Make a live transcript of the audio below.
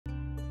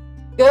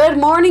Good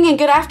morning and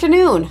good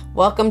afternoon.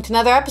 Welcome to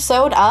another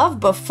episode of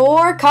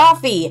Before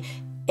Coffee.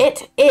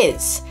 It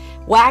is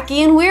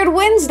Wacky and Weird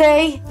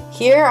Wednesday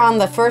here on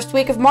the first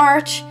week of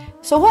March.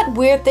 So what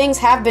weird things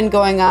have been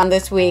going on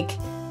this week?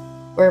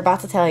 We're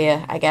about to tell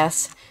you, I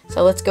guess.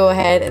 So let's go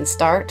ahead and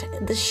start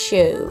the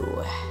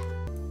show.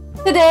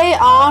 Today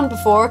on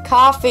Before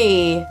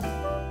Coffee.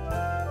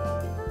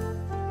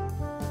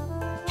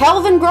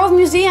 Kelvin Grove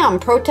Museum,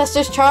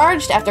 protesters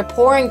charged after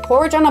pouring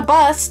porridge on a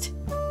bust.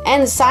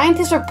 And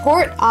scientists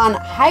report on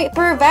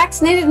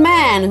hyper-vaccinated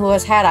man who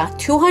has had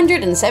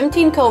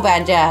 217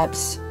 COVID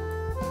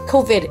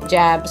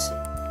jabs.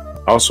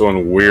 Also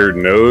on Weird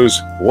News,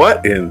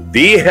 what in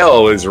the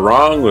hell is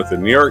wrong with the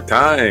New York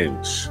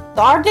Times?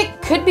 The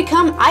Arctic could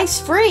become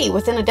ice-free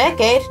within a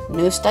decade,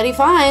 new study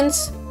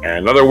finds.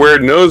 And other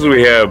weird news,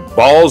 we have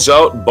balls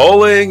out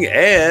bowling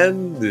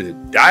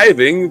and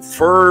diving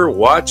for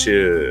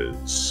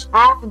watches.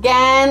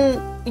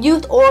 Afghan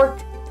youth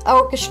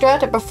orchestra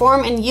to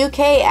perform in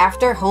UK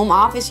after Home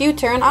Office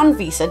U-turn on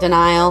visa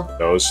denial.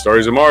 Those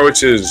stories and more,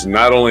 which is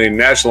not only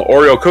National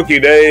Oreo Cookie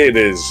Day, it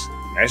is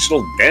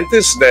National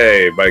Dentist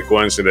Day by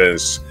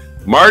coincidence.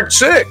 March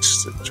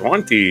 6th,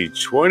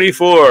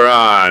 2024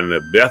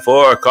 on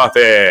Before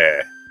Coffee.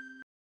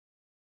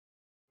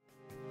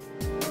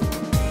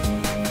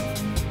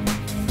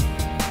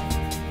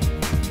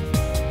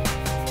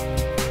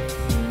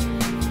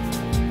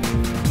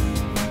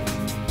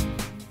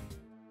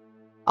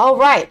 All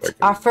right,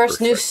 our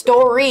first news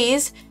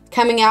stories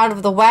coming out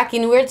of the wacky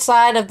and weird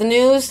side of the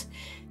news.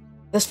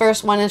 This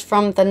first one is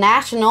from The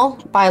National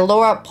by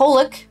Laura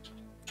Pollock.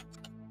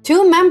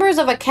 Two members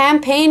of a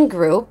campaign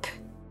group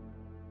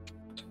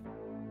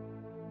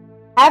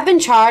have been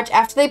charged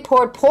after they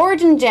poured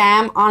porridge and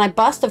jam on a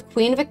bust of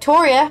Queen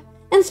Victoria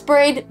and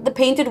sprayed the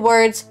painted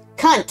words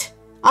 "cunt"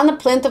 on the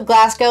plinth of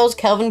Glasgow's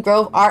Kelvin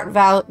Grove Art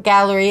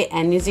Gallery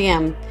and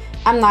Museum.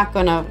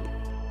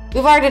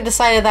 We've already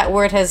decided that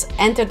word has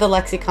entered the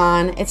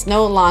lexicon. It's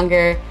no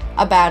longer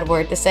a bad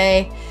word to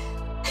say.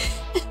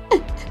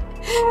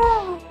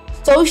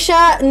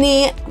 Sosha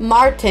Ni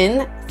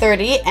Martin,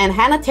 30, and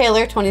Hannah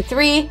Taylor,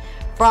 23,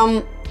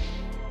 from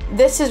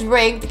This Is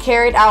Rigged,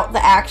 carried out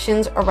the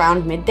actions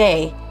around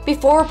midday,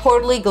 before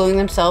reportedly gluing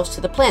themselves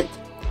to the plinth.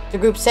 The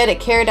group said it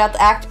carried out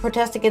the act to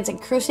protest against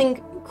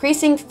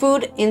increasing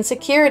food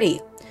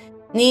insecurity.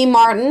 Nee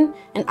Martin,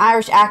 an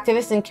Irish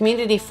activist and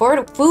community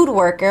food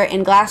worker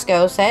in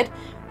Glasgow, said,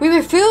 "We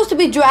refuse to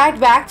be dragged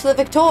back to the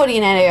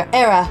Victorian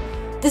era.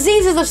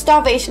 Diseases of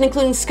starvation,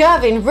 including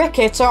scurvy and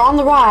rickets, are on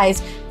the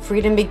rise.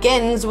 Freedom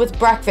begins with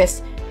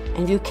breakfast,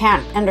 and you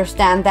can't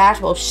understand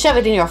that, we'll shove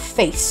it in your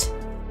face.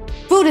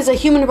 Food is a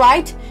human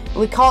right, and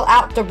we call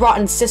out the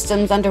rotten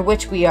systems under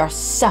which we are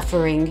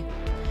suffering."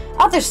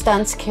 Other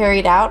stunts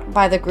carried out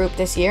by the group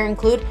this year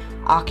include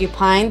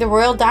occupying the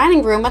royal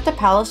dining room at the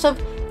Palace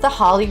of the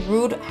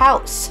Holyrood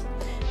House.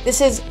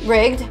 This Is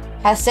Rigged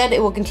has said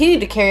it will continue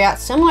to carry out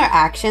similar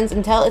actions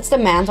until its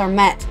demands are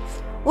met,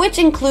 which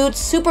includes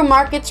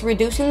supermarkets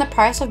reducing the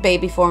price of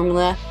baby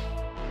formula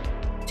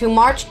to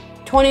March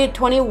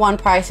 2021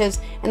 prices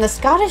and the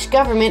Scottish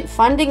Government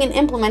funding and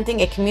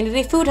implementing a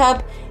community food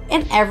hub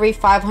in every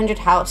 500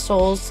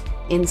 households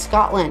in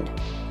Scotland.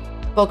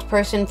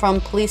 Spokesperson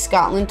from Police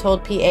Scotland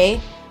told PA,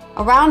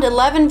 around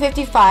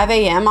 11:55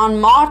 a.m.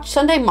 on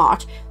Sunday,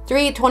 March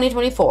 3,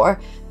 2024,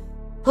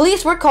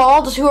 police were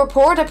called to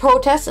report a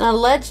protest and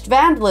alleged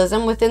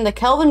vandalism within the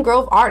Kelvin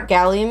Grove Art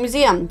Gallery and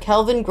Museum,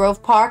 Kelvin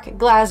Grove Park,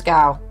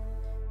 Glasgow.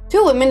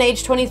 Two women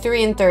aged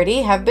 23 and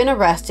 30 have been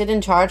arrested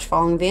and charged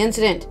following the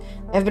incident.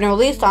 They have been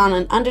released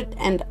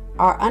and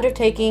are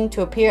undertaking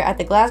to appear at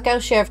the Glasgow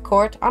Sheriff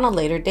Court on a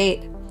later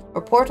date. A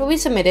report will be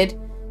submitted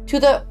to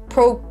the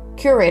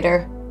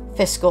Procurator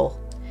Fiscal.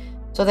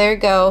 So there you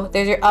go.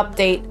 There's your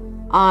update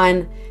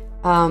on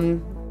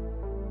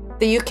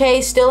the UK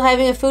is still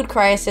having a food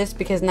crisis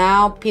because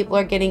now people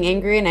are getting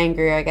angrier and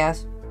angrier, I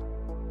guess.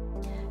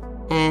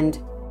 And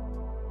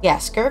yeah,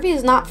 scurvy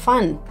is not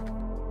fun.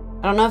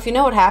 I don't know if you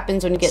know what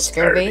happens when you get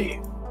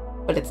scurvy,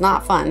 but it's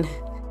not fun.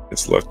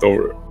 It's left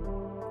over.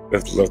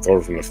 That's left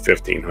over from the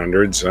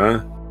 1500s,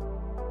 huh?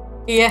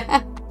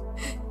 Yeah.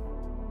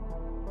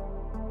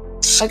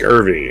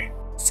 Scurvy.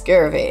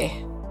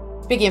 Scurvy.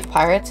 Speaking of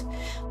pirates.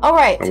 All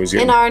right,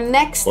 in our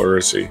next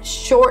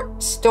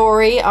short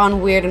story on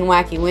Weird and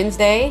Wacky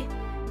Wednesday,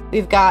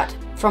 we've got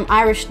from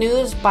Irish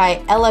News by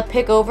Ella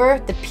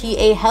Pickover, the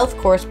PA health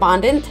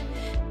correspondent.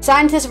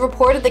 Scientists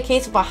reported the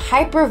case of a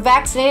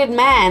hyper-vaccinated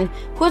man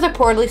who has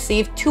reportedly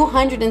received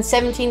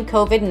 217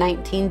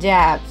 COVID-19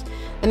 jabs.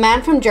 The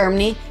man from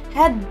Germany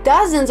had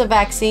dozens of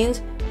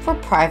vaccines for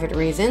private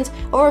reasons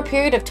over a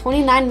period of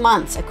 29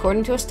 months,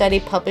 according to a study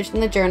published in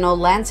the journal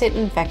Lancet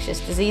Infectious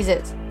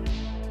Diseases.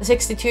 The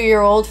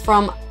 62-year-old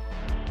from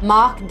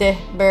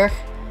Magdeburg,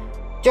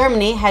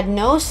 Germany, had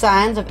no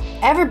signs of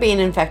ever being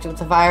infected with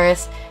the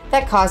virus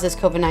that causes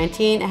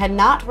COVID-19 and had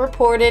not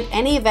reported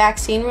any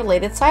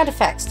vaccine-related side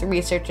effects, the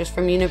researchers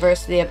from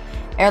University of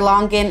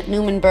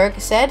Erlangen-Nuremberg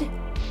said.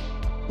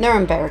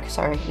 Nuremberg.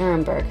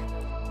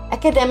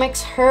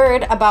 Academics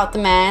heard about the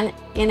man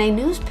in a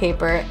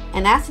newspaper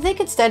and asked if they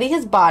could study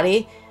his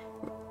body's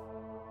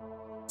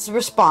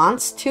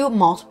response to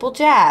multiple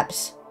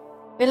jabs.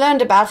 We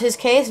learned about his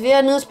case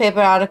via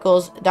newspaper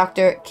articles,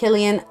 Dr.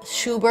 Killian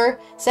Schuber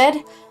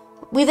said.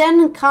 We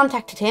then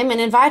contacted him and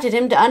invited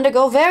him to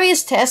undergo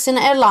various tests in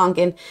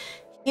Erlangen.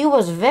 He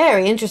was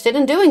very interested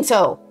in doing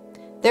so.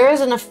 There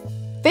is an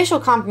official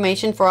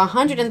confirmation for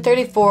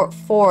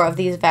 134 of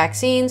these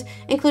vaccines,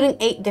 including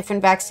 8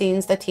 different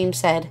vaccines, the team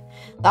said.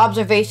 The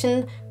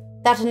observation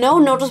that no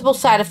noticeable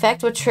side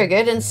effects were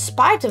triggered in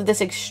spite of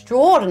this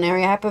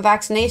extraordinary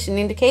hypervaccination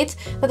indicates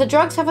that the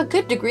drugs have a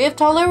good degree of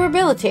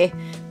tolerability,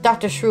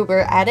 Dr.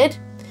 Schruber added.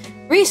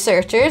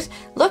 Researchers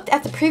looked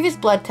at the previous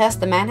blood test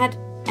the man had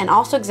and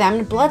also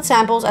examined blood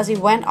samples as he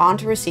went on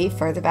to receive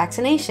further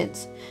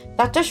vaccinations.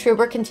 Dr.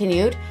 Schruber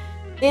continued,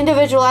 the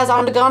individual has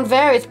undergone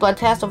various blood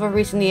tests over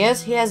recent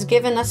years. He has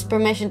given us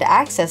permission to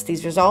access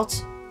these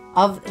results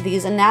of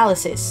these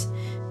analyses.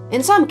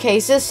 In some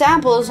cases,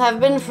 samples have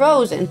been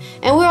frozen,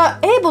 and we are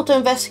able to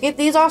investigate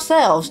these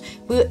ourselves.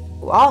 We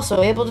were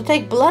also able to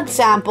take blood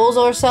samples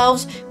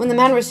ourselves when the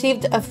man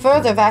received a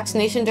further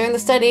vaccination during the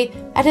study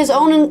at his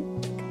own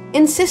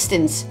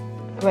insistence.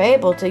 We were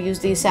able to use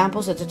these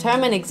samples to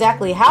determine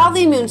exactly how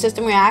the immune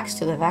system reacts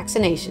to the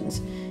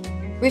vaccinations.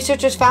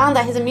 Researchers found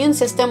that his immune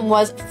system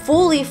was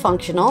fully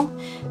functional.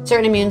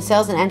 Certain immune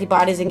cells and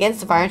antibodies against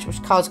the virus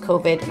which caused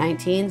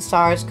COVID-19,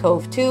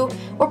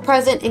 SARS-CoV-2, were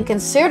present in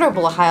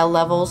considerable higher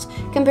levels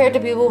compared to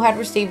people who had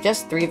received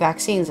just 3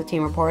 vaccines, the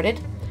team reported.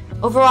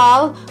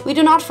 Overall, we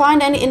do not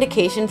find any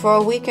indication for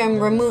a weaker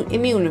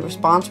immune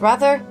response.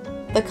 Rather,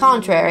 the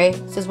contrary,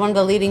 says one of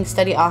the leading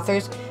study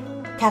authors,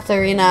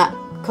 Katharina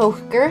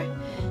Kocher.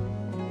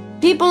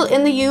 People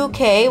in the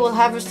UK will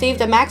have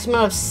received a maximum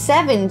of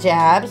 7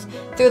 jabs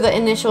through the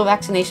initial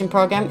vaccination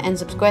program and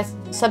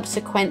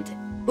subsequent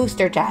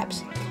booster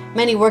jabs.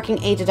 Many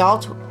working-age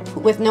adults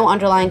with no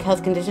underlying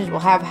health conditions will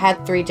have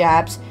had 3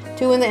 jabs,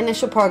 2 in the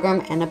initial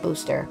program and a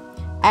booster.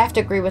 I have to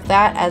agree with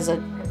that, as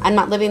I'm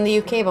not living in the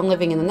UK, but I'm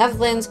living in the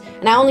Netherlands,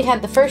 and I only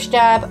had the first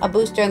jab, a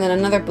booster, and then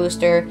another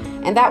booster,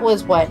 and that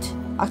was what,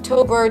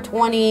 October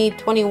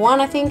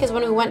 2021, I think, is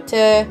when we went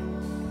to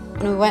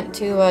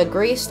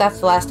Greece. That's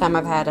the last time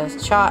I've had a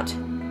shot.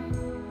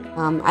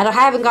 I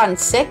haven't gotten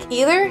sick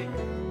either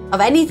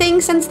of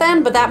anything since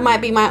then, but that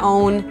might be my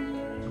own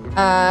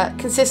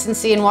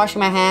consistency in washing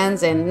my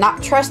hands and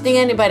not trusting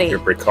anybody. Your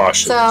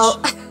precautions. So,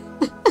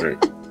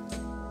 Right.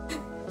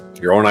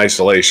 Your own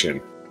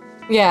isolation.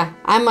 Yeah,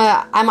 I'm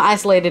an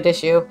isolated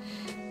issue.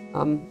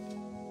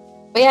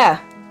 But yeah.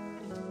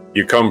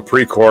 You come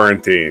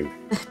pre-quarantine.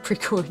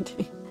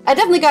 Pre-quarantine. I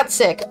definitely got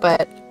sick,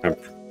 but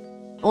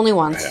only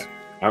once.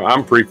 Yeah.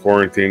 I'm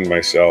pre-quarantined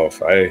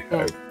myself. I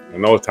have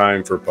no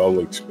time for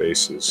public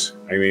spaces.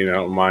 I mean, I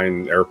don't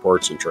mind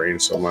airports and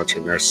trains so much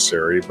if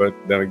necessary, but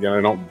then again,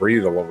 I don't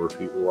breathe all over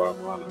people while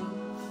I'm on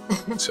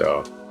them.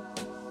 So,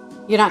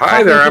 you're not.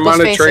 Hi there, I'm on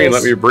a train.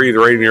 Let me breathe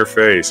right in your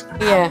face.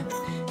 Yeah.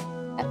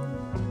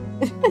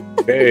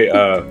 Hey,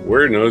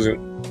 weird news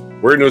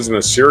in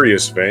a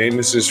serious vein.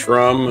 This is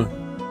from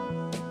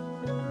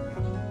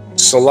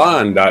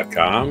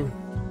Salon.com,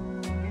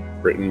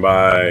 written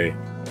by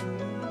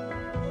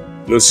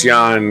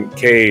Lucian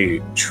K.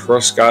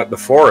 Truscott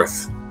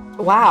IV.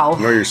 Wow.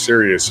 I know you're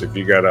serious if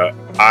you got a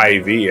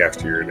IV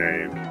after your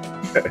name.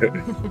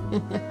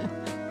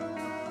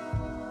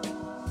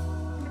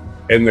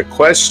 And the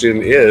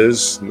question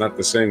is, not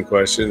the same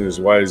question as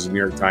why does the New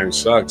York Times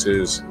sucks,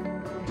 is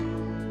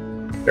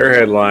their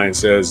headline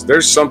says,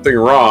 there's something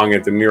wrong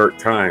at the New York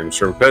Times.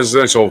 From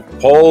presidential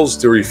polls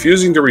to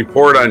refusing to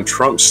report on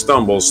Trump's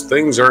stumbles,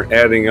 things aren't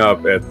adding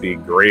up at the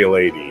Gray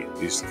Lady.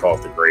 They used to call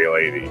it the Gray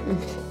Lady.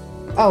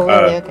 Oh,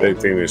 really? Okay.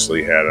 They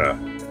famously had a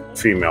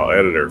female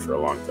editor for a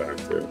long time,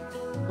 too.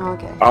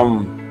 Okay.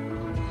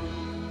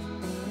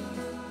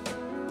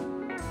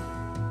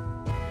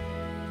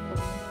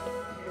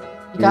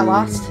 You got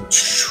lost?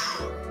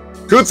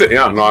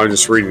 Yeah, no, I was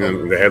just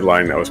reading the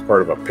headline that was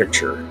part of a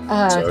picture.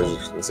 Okay.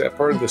 Was that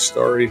part of the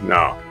story?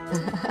 No.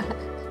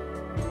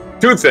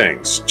 2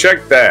 things.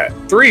 Check that.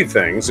 3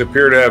 things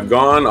appear to have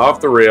gone off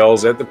the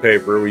rails at the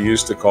paper we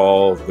used to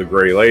call the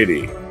Gray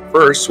Lady.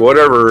 First,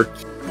 whatever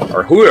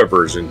or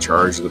whoever's in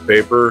charge of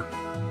the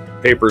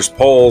paper's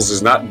polls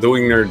is not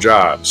doing their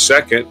job.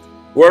 Second,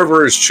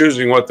 whoever is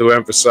choosing what to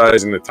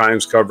emphasize in the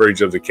Times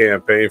coverage of the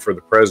campaign for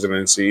the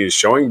presidency is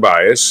showing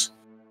bias.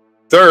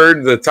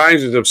 Third, the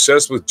Times is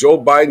obsessed with Joe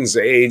Biden's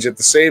age. At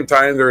the same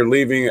time, they're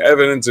leaving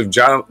evidence of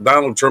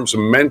Donald Trump's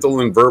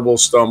mental and verbal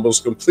stumbles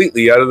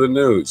completely out of the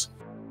news.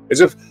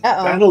 As if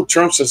Donald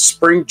Trump's a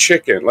spring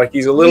chicken, like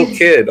he's a little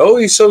kid. Oh,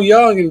 he's so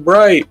young and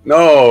bright.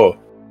 No.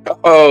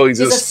 Oh,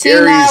 he's a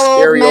scary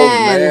old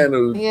man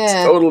who's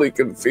totally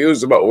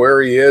confused about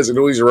where he is and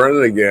who he's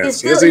running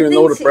against. He doesn't even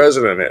know who the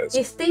president is.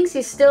 He thinks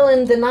he's still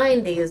in the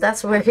 90s.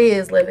 That's where he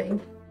is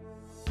living.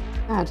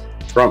 God.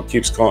 Trump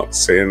keeps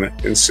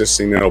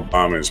insisting that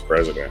Obama is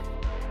president.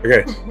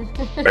 Okay,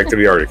 back to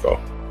the article.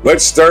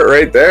 Let's start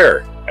right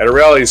there. At a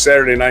rally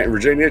Saturday night in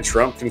Virginia,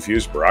 Trump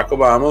confused Barack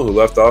Obama, who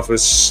left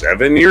office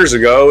 7 years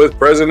ago, with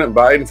President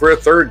Biden for a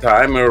third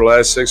time in the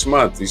last 6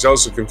 months. He's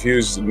also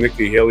confused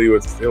Nikki Haley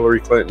with Hillary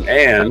Clinton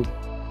and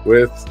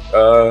with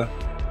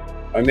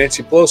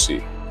Nancy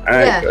Pelosi.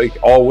 Like,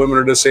 all women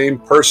are the same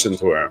person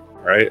to him,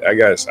 right? I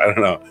guess. I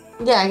don't know.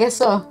 Yeah, I guess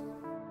so. All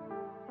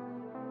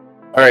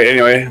right,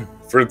 anyway,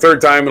 for the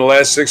third time in the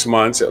last 6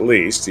 months, at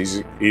least,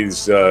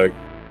 he's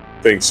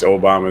thinks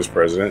Obama is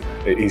president.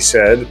 He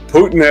said,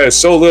 Putin has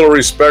so little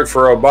respect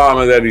for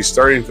Obama that he's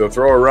starting to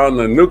throw around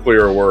the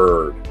nuclear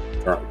word,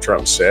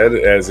 Trump said,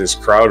 as his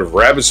crowd of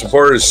rabid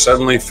supporters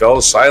suddenly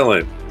fell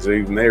silent, as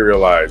even they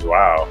realized,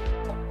 wow.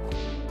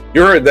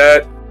 You heard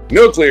that?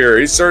 Nuclear.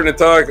 He's starting to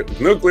talk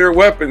nuclear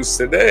weapons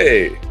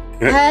today.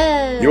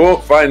 You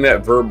won't find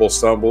that verbal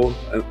stumble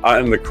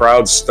and the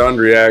crowd's stunned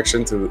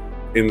reaction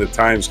in the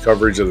Times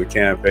coverage of the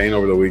campaign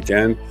over the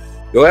weekend.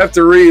 You'll have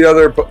to read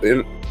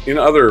in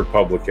other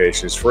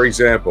publications, for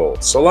example,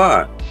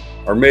 Salon,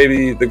 or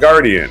maybe The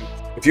Guardian.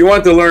 If you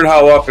want to learn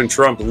how often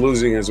Trump is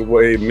losing his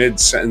way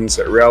mid-sentence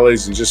at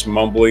rallies and just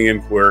mumbling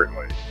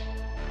incoherently.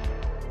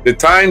 The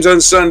Times on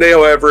Sunday,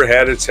 however,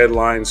 had its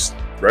headlines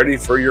ready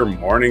for your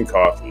morning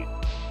coffee.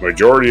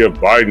 Majority of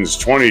Biden's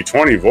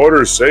 2020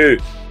 voters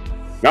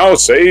now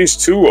say he's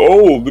too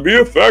old to be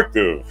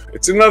effective.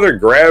 It's another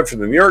grab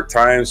from the New York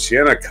Times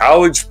Siena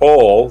College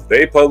poll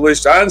they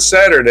published on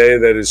Saturday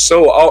that is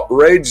so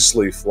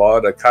outrageously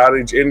flawed, a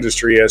cottage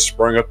industry has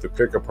sprung up to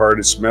pick apart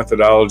its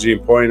methodology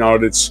and point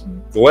out its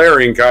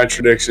glaring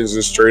contradictions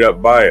and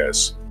straight-up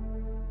bias.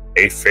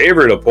 A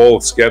favorite of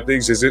poll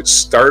skeptics is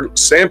its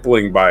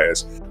sampling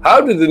bias. How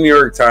did the New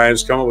York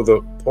Times come up with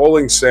a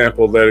polling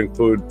sample that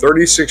included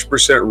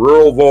 36%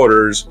 rural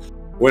voters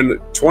when the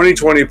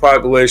 2020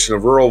 population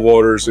of rural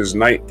voters is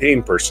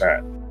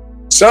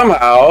 19%.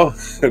 Somehow,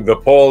 the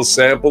poll's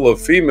sample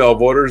of female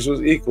voters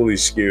was equally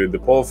skewed. The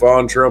poll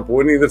found Trump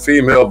winning the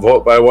female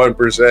vote by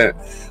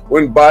 1%,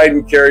 when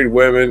Biden carried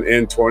women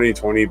in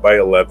 2020 by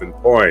 11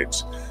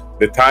 points.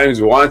 The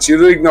Times wants you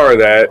to ignore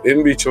that.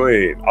 In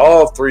between,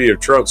 all three of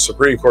Trump's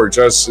Supreme Court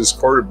justices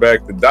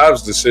quarterbacked the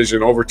Dobbs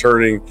decision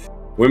overturning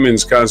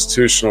women's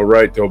constitutional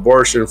right to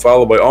abortion,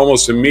 followed by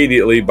almost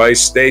immediately by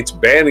states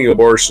banning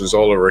abortions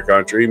all over the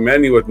country,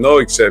 many with no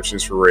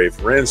exceptions for rape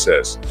or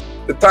incest.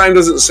 The Times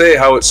doesn't say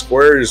how it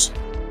squares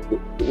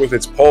with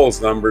its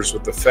polls numbers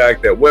with the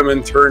fact that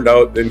women turned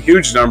out in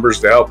huge numbers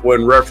to help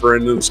win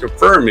referendums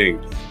confirming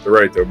the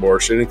right to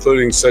abortion,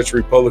 including such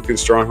Republican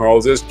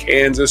strongholds as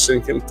Kansas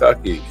and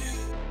Kentucky,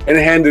 and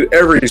handed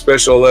every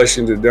special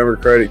election to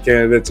Democratic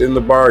candidates in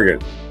the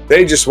bargain.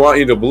 They just want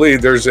you to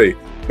believe there's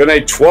been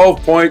a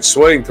 12-point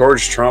swing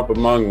towards Trump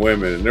among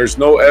women, and there's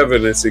no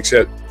evidence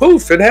except,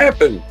 poof, it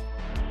happened.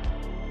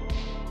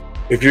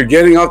 If you're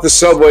getting off the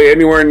subway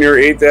anywhere near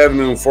 8th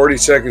Avenue and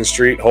 42nd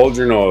Street, hold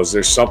your nose.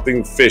 There's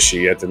something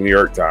fishy at the New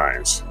York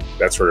Times.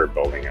 That's where they're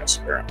building us,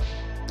 apparently.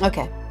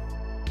 Okay.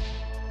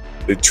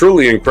 The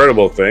truly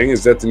incredible thing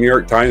is that the New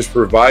York Times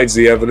provides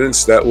the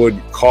evidence that would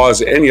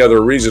cause any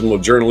other reasonable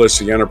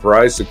journalistic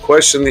enterprise to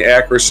question the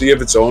accuracy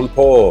of its own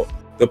poll.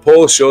 The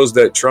poll shows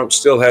that Trump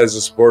still has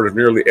the support of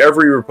nearly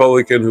every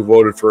Republican who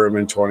voted for him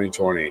in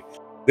 2020.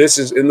 This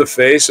is in the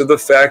face of the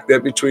fact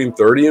that between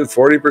 30 and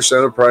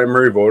 40% of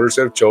primary voters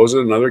have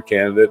chosen another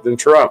candidate than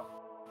Trump.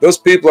 Those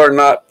people are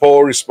not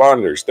poll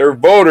responders, they're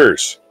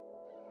voters.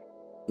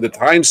 The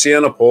Times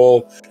Siena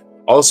poll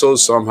also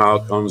somehow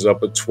comes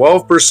up with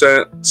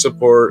 12%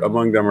 support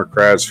among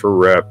Democrats for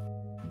Rep.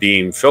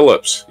 Dean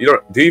Phillips. Do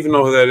you even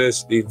know who that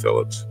is? Dean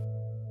Phillips.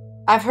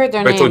 I've heard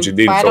their name, I told you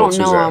Dean but Phillips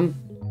I don't know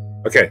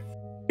him. Okay.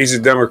 He's a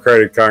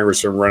Democratic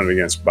congressman running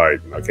against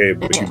Biden, okay?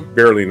 But you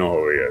barely know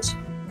who he is.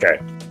 Okay.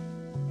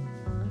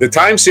 The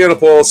Times Siena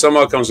poll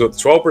somehow comes with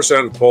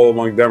 12% poll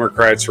among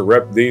Democrats for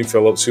Rep. Dean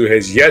Phillips, who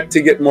has yet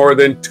to get more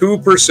than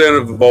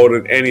 2% of the vote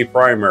in any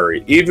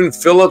primary. Even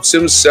Phillips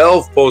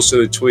himself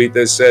posted a tweet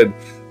that said,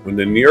 when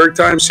the New York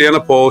Times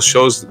Siena poll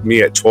shows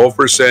me at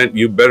 12%,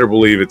 you better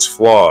believe it's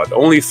flawed.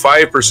 Only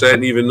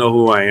 5% even know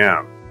who I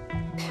am.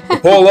 The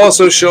poll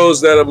also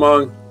shows that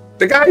among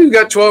the guy who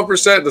got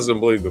 12%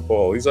 doesn't believe the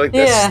poll. He's like,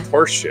 that's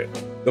horseshit.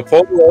 The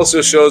poll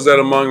also shows that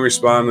among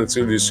respondents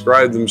who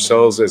describe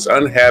themselves as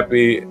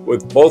unhappy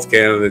with both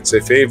candidates,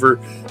 they favor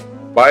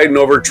Biden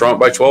over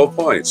Trump by 12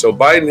 points. So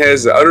Biden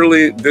has the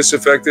utterly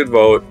disaffected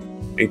vote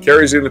and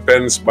carries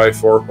independents by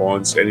 4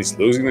 points, and he's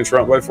losing to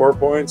Trump by 4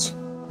 points?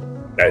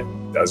 That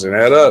doesn't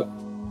add up.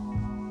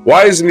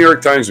 Why is the New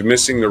York Times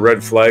missing the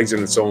red flags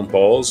in its own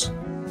polls?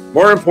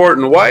 More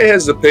important, why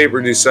has the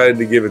paper decided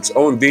to give its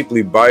own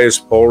deeply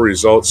biased poll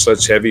results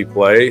such heavy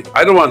play?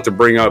 I don't want to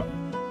bring up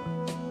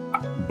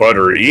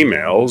butter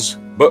emails,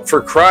 but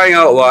for crying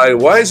out loud,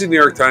 why is the New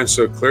York Times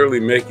so clearly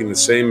making the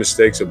same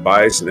mistakes of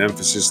bias and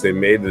emphasis they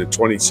made in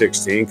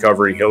 2016,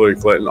 covering Hillary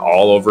Clinton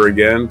all over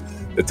again?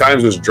 The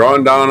Times was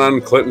drawn down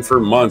on Clinton for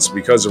months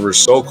because of her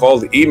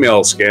so-called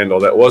email scandal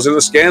that wasn't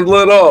a scandal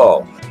at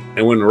all.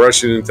 And when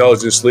Russian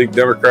intelligence leaked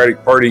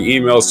Democratic Party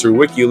emails through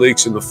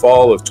WikiLeaks in the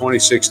fall of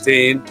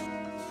 2016,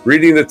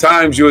 Reading the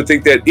Times, you would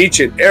think that each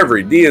and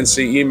every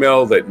DNC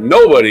email that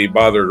nobody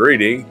bothered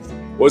reading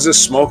was a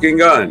smoking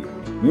gun.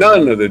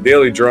 None of the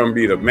daily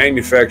drumbeat of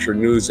manufactured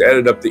news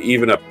added up to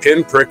even a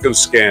pinprick of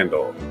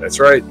scandal. That's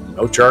right,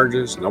 no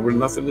charges,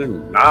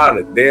 nothing, not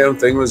a damn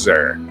thing was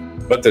there.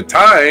 But the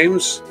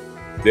Times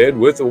did,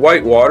 with the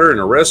whitewater and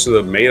the rest of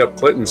the made-up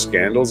Clinton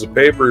scandals. The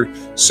paper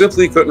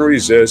simply couldn't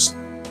resist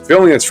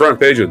filling its front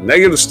page with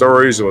negative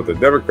stories about the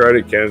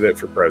Democratic candidate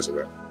for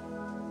president.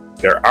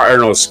 There are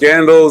no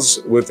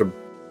scandals with the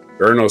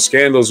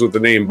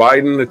name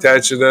Biden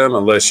attached to them,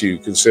 unless you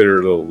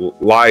consider the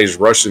lies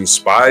Russian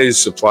spies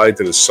supplied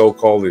to the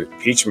so-called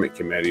impeachment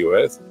committee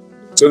with.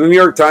 So the New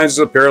York Times has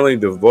apparently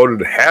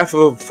devoted half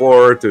of the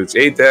floor to its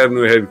 8th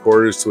Avenue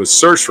headquarters to a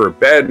search for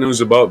bad news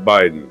about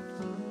Biden.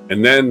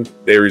 And then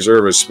they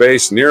reserve a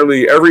space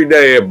nearly every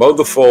day above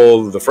the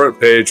fold of the front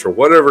page for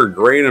whatever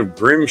grain of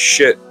grim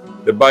shit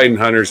the Biden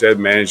hunters have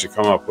managed to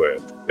come up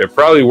with. They're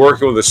probably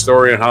working with a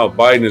story on how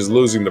Biden is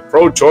losing the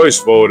pro-choice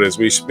vote as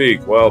we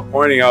speak, while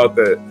pointing out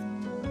the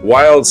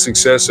wild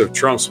success of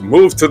Trump's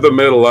move to the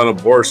middle on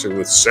abortion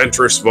with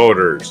centrist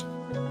voters.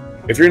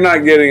 If you're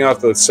getting off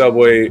the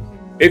subway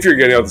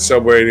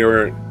and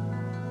you're...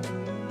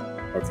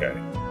 Okay.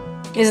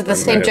 Is it the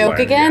same joke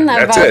again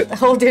about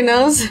hold your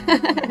nose?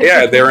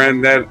 Yeah, they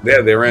ran that.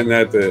 Yeah, they ran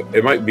that.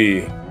 It might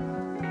be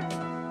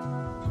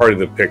part of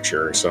the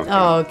picture or something.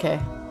 Oh, okay.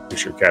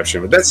 Picture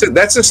caption, but that's it.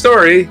 That's the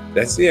story.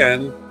 That's the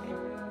end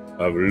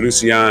of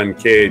Lucien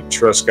K.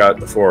 Truscott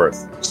IV.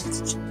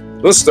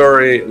 Little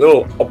story,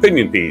 little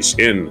opinion piece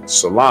in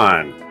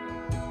Salon.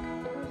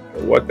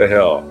 What the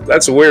hell?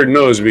 That's a weird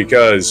news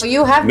because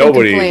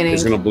nobody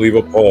is going to believe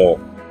a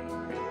poll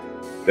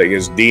that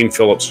gives Dean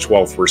Phillips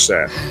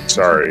 12%.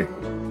 Sorry.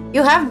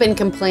 You have been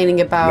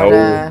complaining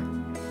about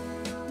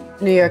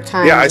New York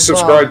Times. Yeah, I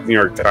subscribe to New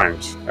York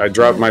Times. I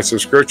dropped my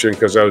subscription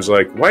because I was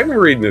like, why am I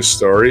reading this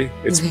story?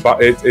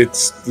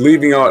 It's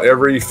leaving out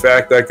every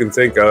fact I can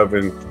think of,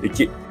 and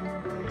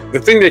the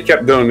thing they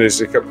kept doing is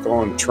they kept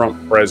calling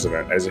Trump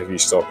president as if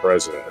he's still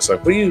president. It's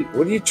like, what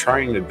are you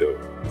trying to do?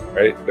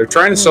 Right? They're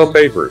trying to sell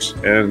papers,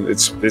 and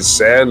it's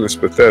sad and it's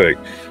pathetic.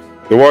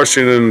 The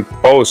Washington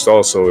Post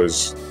also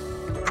is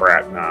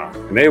crap now,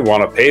 and they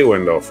want a pay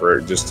window for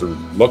it just to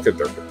look at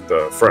the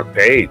front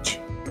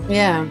page.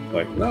 Yeah.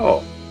 Like,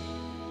 no,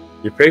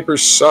 your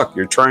papers suck.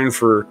 You're trying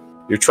for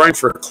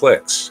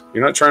clicks.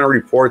 You're not trying to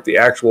report the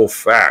actual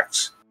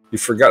facts.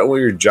 You've forgotten what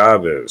your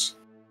job is.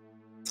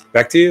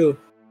 Back to you.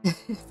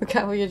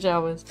 Forgot what your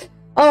job was.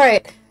 All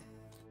right.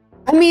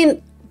 I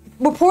mean,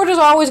 reporters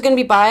are always going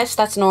to be biased.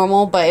 That's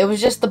normal, but it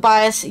was just the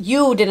bias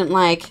you didn't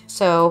like.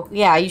 So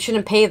yeah, you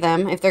shouldn't pay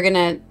them if they're going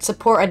to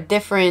support a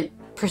different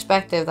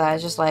perspective that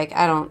is just like,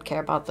 I don't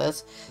care about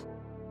this.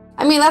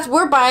 I mean,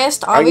 we're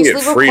biased. Obviously, I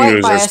can get free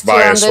news that's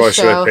biased. Why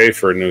should I pay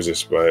for news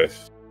that's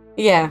biased?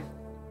 Yeah.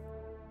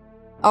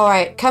 All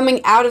right,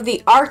 coming out of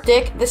the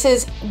Arctic, this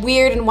is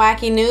weird and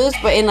wacky news,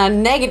 but in a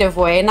negative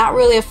way, not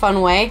really a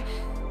fun way.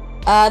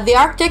 The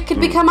Arctic could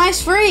become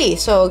ice-free,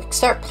 so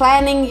start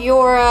planning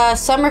your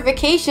summer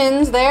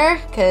vacations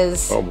there,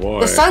 because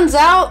the sun's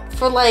out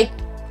for like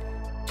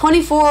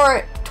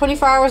 24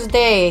 hours a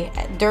day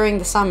during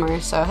the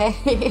summer, so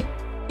hey,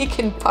 you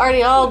can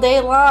party all day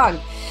long.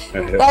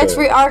 The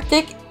ice-free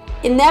Arctic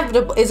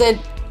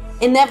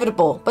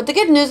inevitable, but the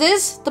good news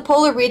is the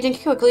polar region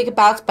can quickly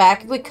bounce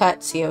back if we cut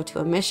CO2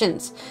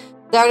 emissions.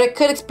 The Arctic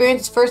could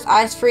experience its first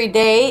ice-free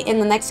day in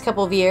the next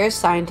couple of years,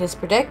 scientists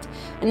predict.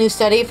 A new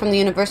study from the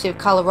University of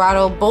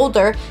Colorado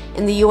Boulder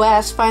in the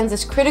U.S. finds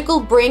this critical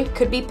brink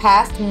could be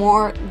passed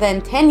more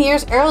than 10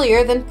 years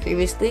earlier than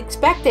previously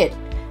expected.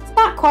 It's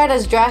not quite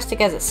as drastic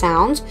as it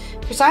sounds.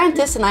 For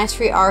scientists, an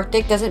ice-free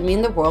Arctic doesn't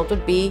mean there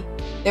would be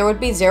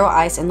zero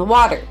ice in the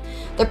water.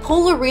 The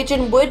polar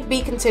region would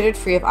be considered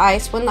free of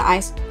ice when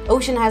the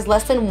ocean has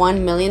less than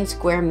 1 million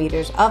square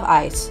kilometers of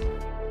ice.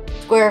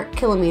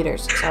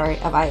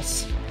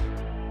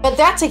 But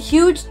that's a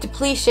huge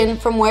depletion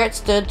from where it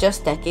stood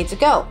just decades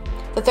ago.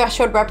 The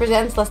threshold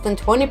represents less than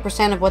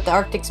 20% of what the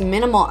Arctic's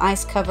minimal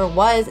ice cover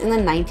was in the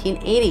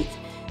 1980s.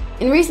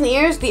 In recent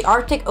years, the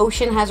Arctic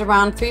Ocean has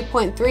around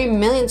 3.3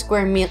 million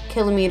square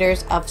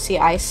kilometers of sea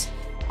ice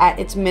at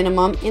its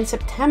minimum in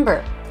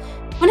September.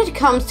 When it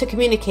comes to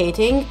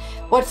communicating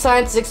what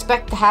scientists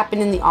expect to happen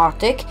in the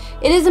Arctic,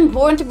 it is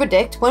important to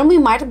predict when we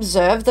might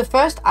observe the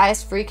first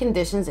ice-free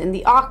conditions in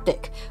the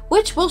Arctic,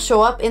 which will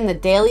show up in the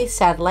daily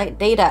satellite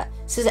data,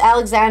 says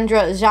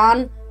Alexandra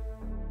Jean,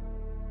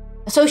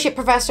 Associate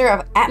Professor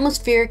of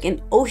Atmospheric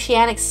and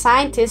Oceanic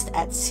Scientist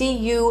at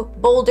CU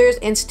Boulder's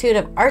Institute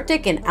of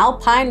Arctic and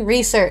Alpine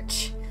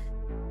Research.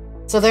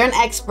 So they're an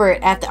expert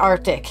at the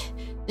Arctic.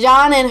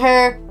 Jean and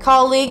her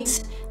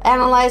colleagues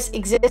analyzed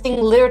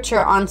existing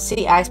literature on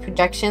sea ice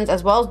projections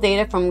as well as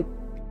data from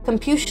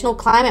computational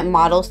climate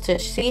models to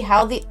see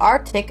how the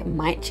Arctic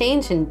might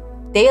change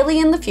daily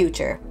in the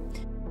future.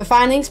 The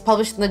findings,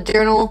 published in the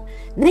journal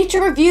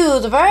Nature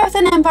Reviews of Earth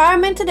and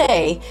Environment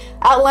Today,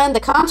 outline the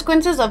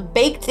consequences of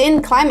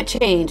baked-in climate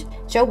change,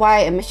 show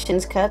why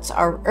emissions cuts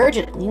are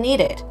urgently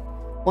needed.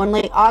 One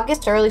late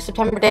August or early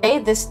September day,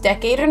 this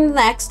decade or the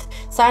next,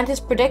 scientists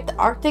predict the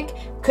Arctic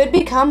could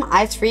become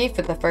ice-free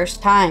for the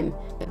first time.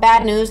 The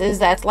bad news is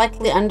that it's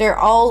likely under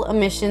all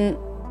emission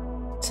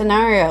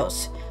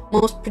scenarios.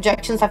 Most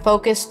projections have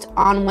focused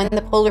on when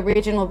the polar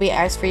region will be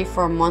ice-free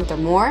for a month or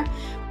more,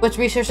 which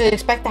researchers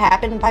expect to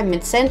happen by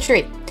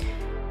mid-century.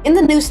 In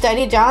the new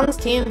study, John's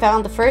team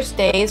found the first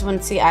days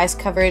when sea ice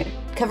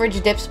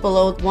coverage dips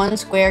below 1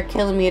 square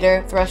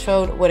kilometer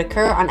threshold would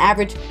occur on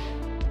average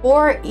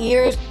 4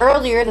 years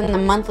earlier than the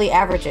monthly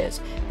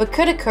averages, but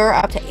could occur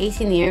up to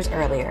 18 years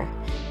earlier.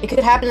 It could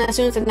happen as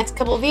soon as the next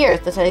couple of years,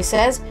 the study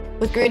says,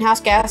 with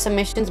greenhouse gas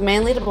emissions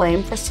mainly to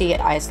blame for sea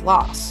ice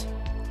loss.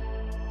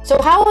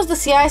 So how is the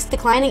sea ice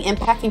declining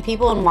impacting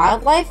people and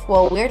wildlife?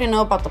 Well, we're to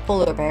know about the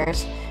polar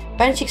bears.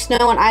 Benching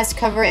snow and ice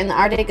cover in the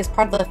Arctic is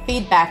part of the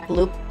feedback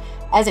loop,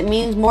 as it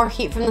means more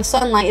heat from the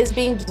sunlight is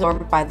being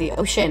absorbed by the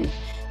ocean.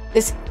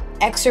 This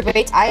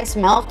exacerbates ice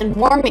melt and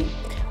warming,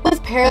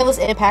 with perilous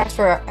impacts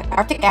for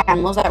Arctic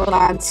animals that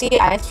rely on sea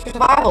ice for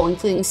survival,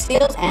 including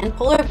seals and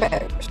polar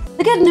bears.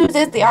 The good news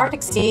is the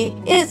Arctic Sea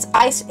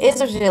ice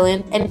is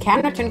resilient and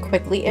can return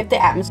quickly if the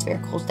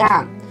atmosphere cools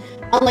down.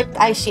 Unlike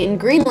the ice sheet in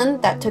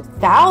Greenland that took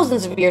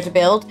thousands of years to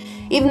build,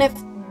 even if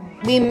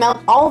we melt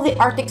all the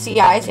Arctic sea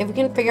ice, if we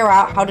can figure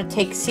out how to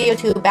take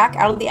CO2 back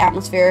out of the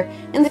atmosphere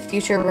in the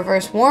future,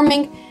 reverse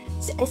warming,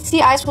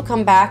 sea ice will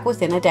come back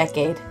within a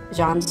decade,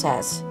 John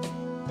says.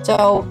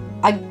 So,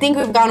 I think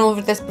we've gone over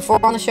this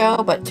before on the show,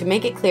 but to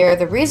make it clear,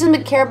 the reason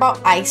we care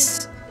about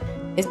ice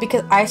is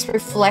because ice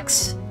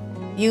reflects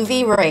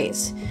UV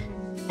rays,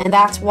 and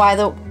that's why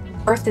the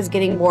Earth is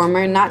getting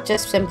warmer, not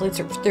just simply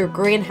through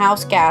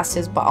greenhouse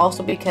gases, but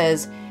also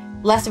because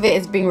less of it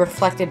is being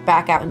reflected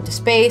back out into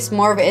space,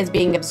 more of it is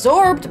being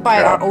absorbed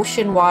by our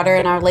ocean water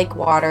and our lake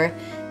water,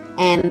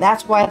 and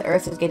that's why the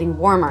Earth is getting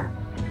warmer,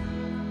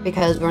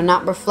 because we're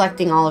not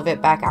reflecting all of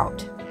it back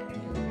out.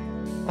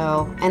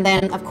 So, and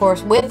then of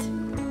course with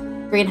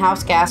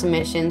greenhouse gas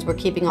emissions, we're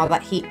keeping all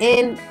that heat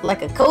in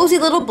like a cozy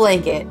little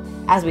blanket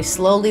as we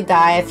slowly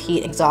die of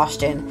heat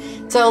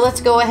exhaustion. So let's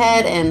go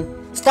ahead and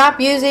stop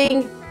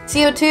using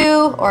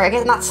CO2, or I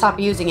guess not stop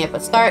using it,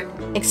 but start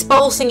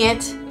expulsing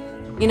it.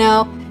 You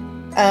know,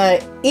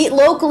 eat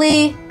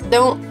locally.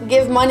 Don't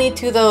give money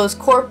to those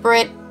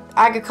corporate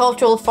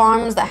agricultural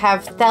farms that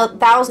have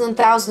thousands and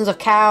thousands of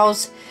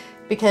cows,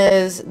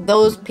 because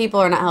those people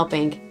are not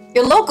helping.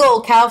 Your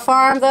local cow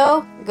farm,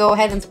 though, go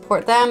ahead and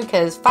support them,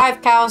 because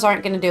 5 cows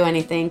aren't going to do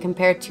anything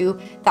compared to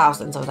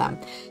thousands of them.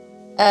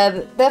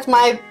 That's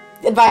my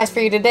advice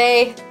for you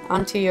today.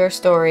 On to your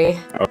story.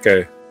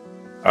 Okay.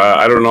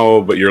 I don't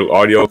know, but your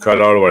audio cut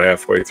out about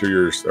halfway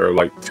through or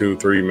like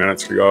 2-3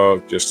 minutes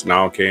ago. Just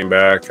now came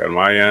back on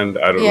my end.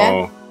 I don't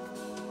know.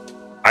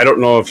 I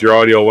don't know if your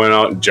audio went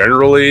out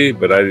generally,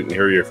 but I didn't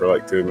hear you for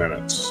like 2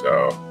 minutes.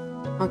 So.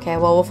 Okay,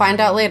 well, we'll find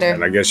out later.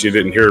 And I guess you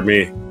didn't hear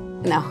me.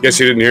 No. I guess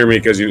you didn't hear me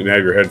because you didn't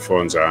have your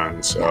headphones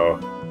on. So.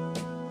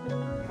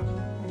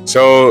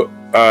 So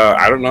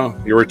I don't know.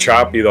 You were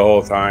choppy the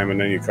whole time,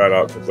 and then you cut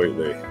out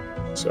completely.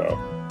 So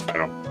I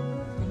don't.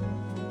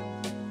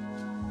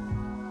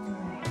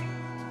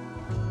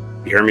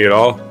 You hear me at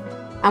all?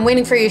 I'm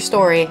waiting for your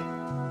story.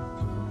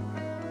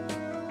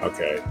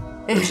 Okay.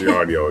 There's your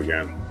audio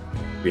again.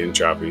 Being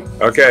choppy.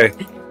 Okay.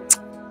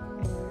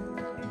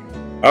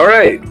 All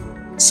right.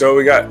 So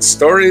we got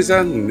stories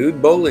on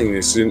nude bowling.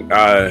 This is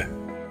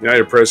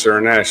United Press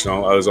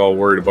International. I was all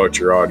worried about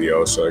your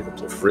audio, so I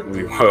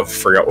completely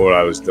forgot what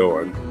I was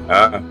doing.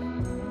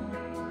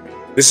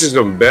 This is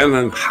from Ben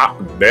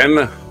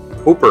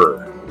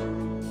Hooper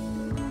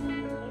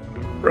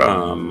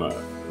from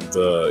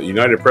the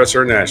United Press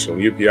International,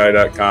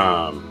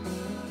 UPI.com.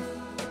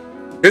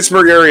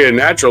 Pittsburgh area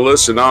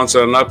naturalists announced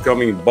an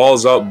upcoming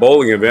Balls Out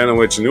bowling event in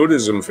which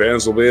nudism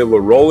fans will be able to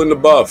roll in the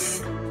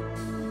buff.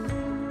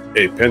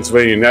 A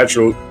Pennsylvania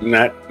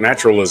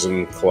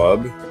naturalism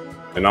club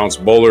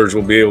announced bowlers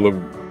will be able to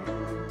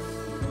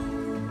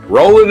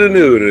roll in the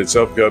nude at its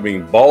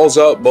upcoming Balls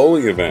Out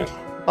bowling event.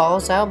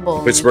 Balls Out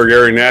bowling. The Pittsburgh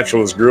area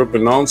naturalist group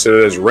announced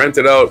it has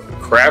rented out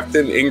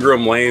Crafton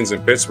Ingram Lanes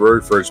in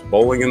Pittsburgh for its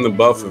Bowling in the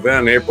Buff event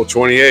on April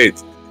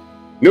 28th.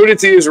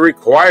 Nudity is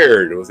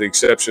required, with the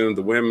exception of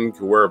the women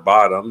who wear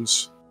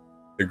bottoms.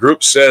 The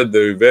group said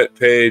the event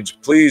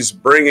page, please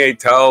bring a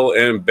towel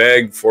and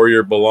bag for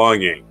your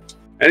belongings.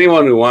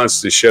 Anyone who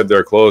wants to shed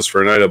their clothes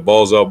for a night of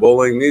Balls Out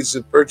bowling needs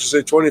to purchase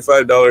a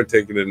 $25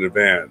 ticket in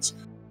advance.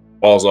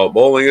 Balls Out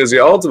bowling is the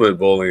ultimate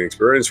bowling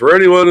experience for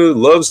anyone who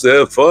loves to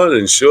have fun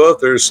and show off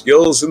their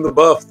skills in the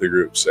buff, the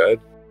group said.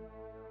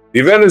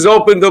 The event is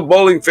open to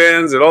bowling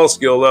fans at all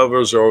skill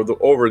levels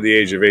over the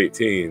age of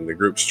 18. The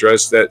group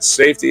stressed that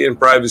safety and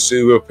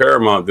privacy were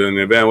paramount during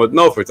the event, with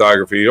no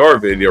photography or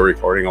video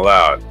recording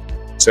allowed.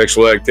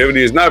 Sexual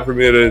activity is not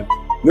permitted.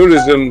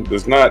 Nudism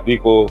does not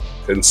equal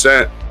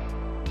consent.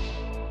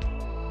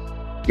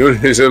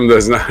 Nudism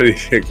does not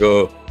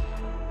equal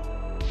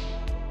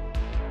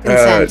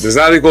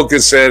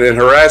consent, and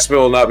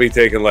harassment will not be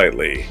taken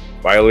lightly.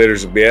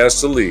 Violators will be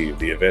asked to leave,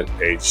 the event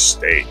page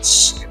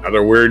states. In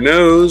other weird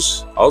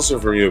news, also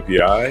from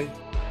UPI,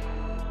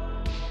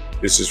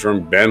 This is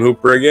from Ben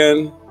Hooper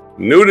again.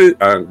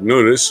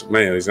 Nudist,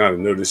 man, he's not a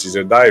nudist, he's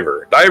a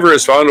diver. Diver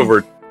has found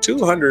over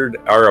 200,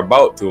 or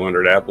about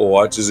 200 Apple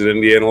Watches in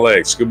Indiana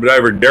Lake. Scuba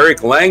diver Derek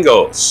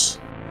Langos,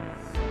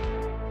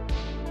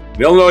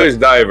 an Illinois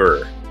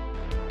diver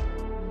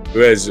who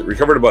has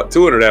recovered about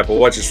 200 Apple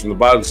Watches from the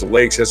bottoms of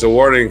lakes, has a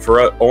warning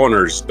for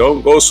owners: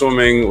 don't go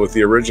swimming with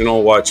the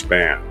original watch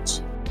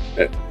bands.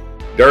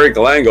 Derek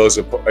Langos,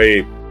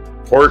 a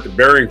Port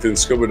Barrington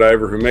scuba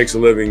diver who makes a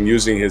living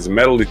using his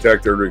metal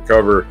detector to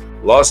recover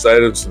lost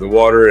items in the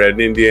water at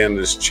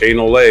Indiana's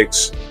Channel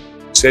Lakes,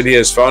 said he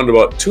has found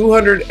about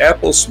 200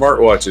 Apple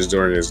smartwatches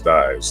during his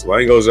dives.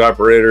 Langos,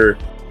 operator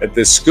at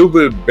the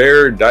Scuba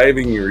Bear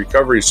Diving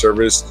Recovery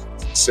Service,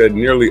 said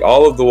nearly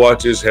all of the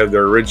watches have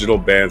their original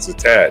bands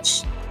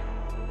attached.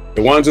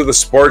 The ones with the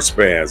sports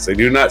bands, they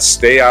do not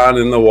stay on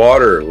in the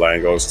water,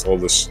 Langos told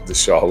the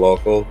Shaw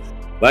Local.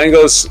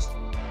 Langos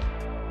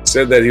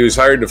said that he was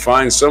hired to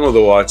find some of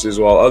the watches,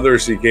 while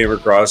others he came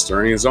across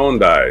during his own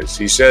dives.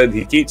 He said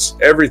he keeps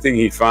everything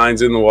he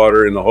finds in the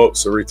water in the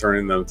hopes of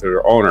returning them to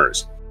their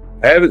owners.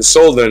 I haven't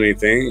sold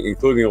anything,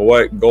 including a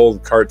white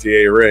gold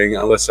Cartier ring,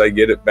 unless I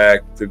get it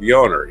back to the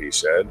owner, he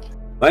said.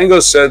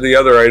 Langos said the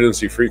other items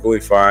he frequently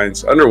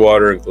finds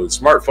underwater include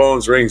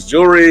smartphones, rings,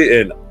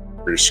 jewelry, and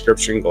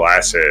prescription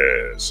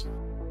glasses.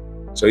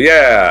 So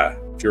yeah,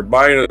 if you're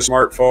buying a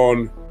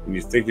smartphone and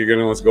you think you're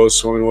going to go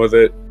swimming with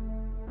it,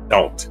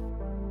 don't.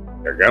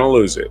 You're going to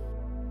lose it.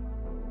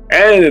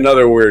 And in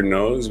other weird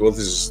news, well,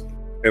 this is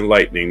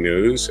enlightening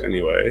news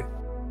anyway.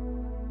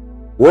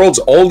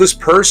 World's oldest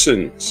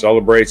person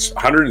celebrates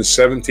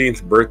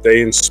 117th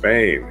birthday in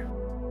Spain.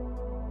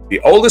 The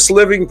oldest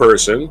living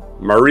person,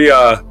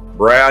 Maria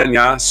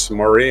Brañas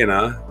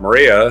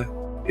Maria,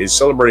 is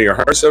celebrating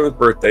her 107th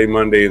birthday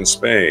Monday in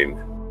Spain.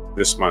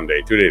 This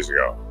Monday, 2 days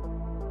ago.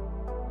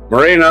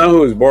 Morena,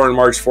 who was born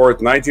March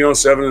 4th,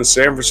 1907 in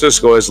San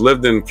Francisco, has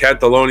lived in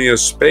Catalonia,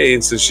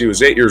 Spain since she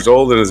was 8 years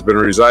old and has been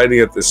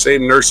residing at the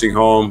same nursing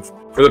home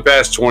for the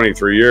past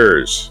 23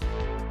 years.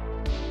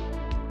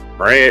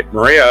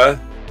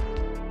 Maria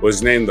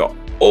was named the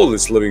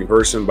oldest living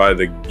person by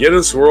the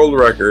Guinness World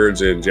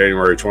Records in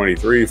January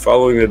 23,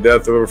 following the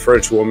death of a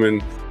French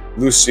woman,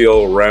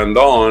 Lucille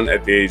Randon,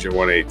 at the age of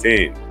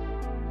 118.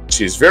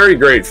 She's very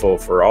grateful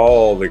for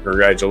all the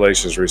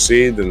congratulations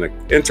received and the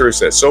interest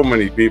that so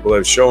many people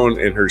have shown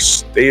in her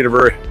state of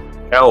her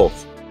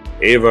health.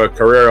 Eva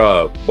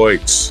Carrera Boix,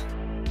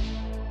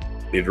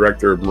 the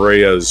director of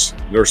Maria's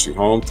nursing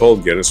home,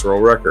 told Guinness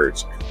World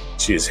Records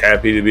she is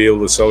happy to be able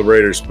to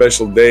celebrate her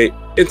special day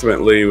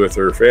intimately with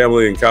her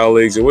family and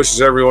colleagues and wishes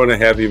everyone a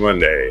happy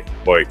Monday,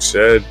 Boix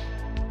said.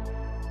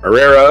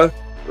 Herrera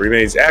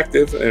remains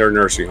active in her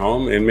nursing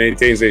home and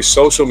maintains a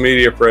social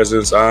media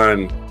presence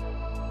on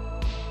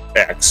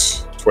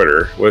X,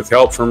 Twitter, with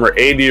help from her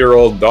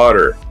 80-year-old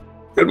daughter.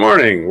 Good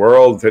morning,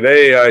 world.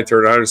 Today I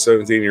turned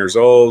 117 years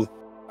old.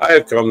 I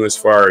have come this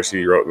far,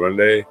 she wrote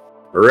Monday.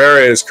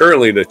 Herrera is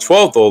currently the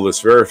 12th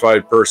oldest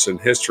verified person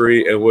in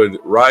history and would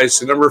rise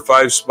to number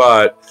 5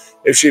 spot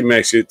if she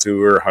makes it to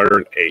her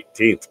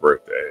 118th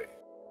birthday.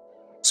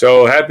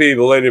 So happy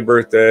belated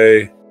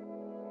birthday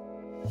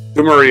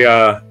to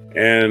Maria,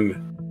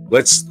 and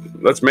let's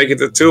make it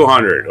to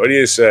 200. What do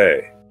you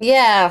say?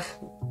 Yeah,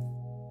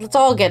 let's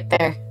all get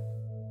there.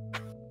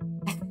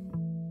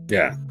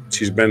 Yeah,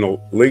 she's been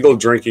legal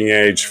drinking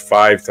age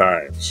 5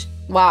 times.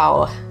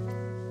 Wow.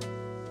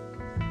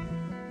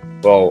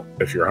 Well,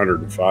 if you're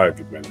 105,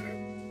 you've been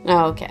there.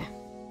 Oh, okay.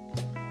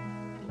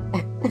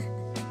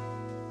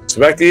 So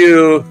back to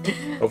you.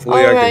 Hopefully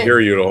I right. can hear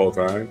you the whole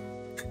time.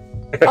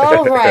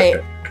 All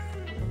right.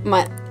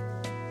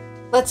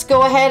 Let's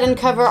go ahead and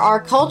cover our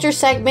culture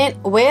segment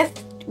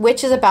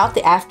which is about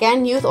the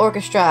Afghan Youth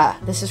Orchestra.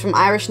 This is from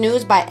Irish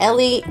News by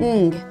Ellie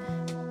Ng,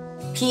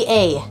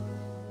 PA.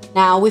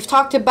 Now, we've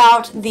talked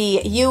about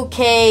the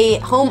UK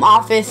Home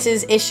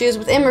Office's issues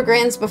with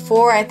immigrants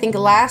before, I think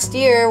last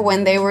year,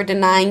 when they were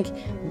denying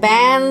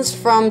bans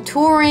from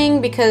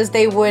touring because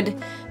they would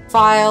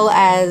file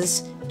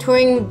as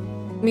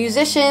touring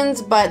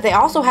musicians, but they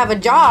also have a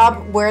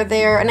job where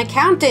they're an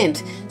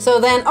accountant. So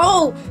then,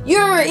 oh,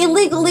 you're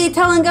illegally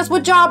telling us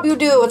what job you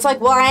do. It's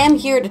like, well, I am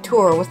here to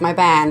tour with my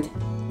band.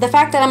 The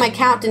fact that I'm an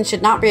accountant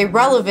should not be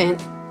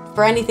relevant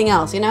for anything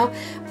else, you know?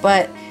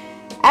 But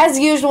as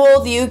usual,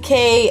 the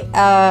UK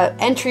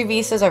entry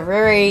visas are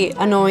very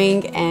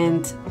annoying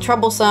and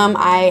troublesome.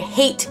 I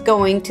hate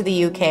going to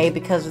the UK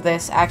because of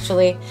this,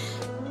 actually.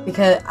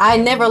 Because I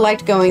never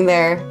liked going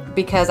there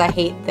because I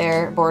hate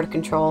their border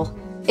control.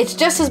 It's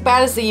just as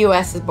bad as the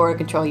US's border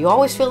control. You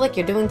always feel like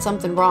you're doing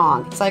something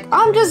wrong. It's like,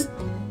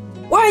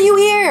 why are you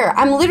here?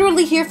 I'm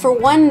literally here for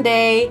one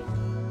day.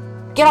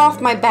 Get off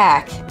my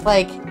back.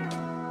 Like,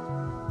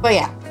 but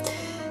yeah.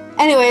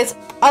 Anyways,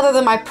 other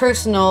than my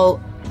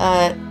personal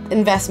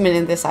investment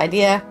in this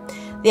idea,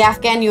 the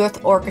Afghan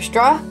Youth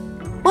Orchestra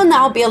will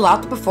now be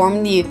allowed to perform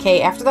in the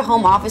UK after the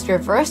Home Office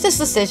reversed its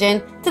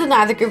decision to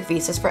deny the group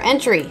visas for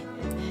entry.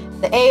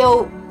 The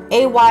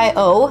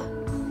AYO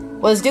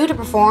was due to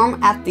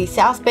perform at the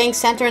South Bank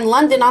Centre in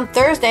London on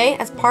Thursday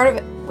as part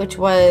of which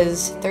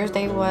was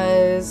Thursday,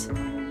 was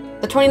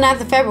the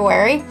 29th of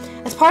February,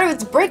 as part of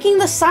its Breaking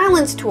the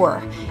Silence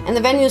tour and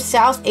the venue's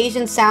South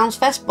Asian Sounds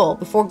Festival,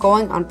 before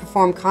going on to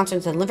perform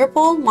concerts in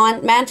Liverpool,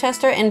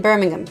 Manchester, and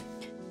Birmingham.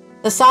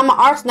 The Sama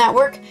Arts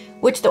Network,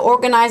 which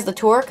organized the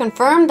tour,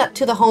 confirmed that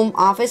to the Home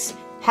Office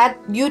had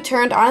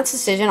U-turned on its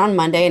decision on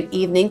Monday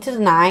evening to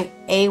deny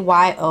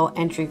AYO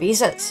entry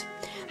visas.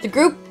 The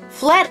group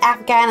fled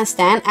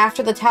Afghanistan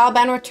after the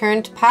Taliban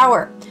returned to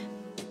power.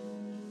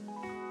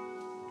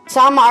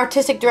 Sama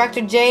Artistic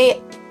Director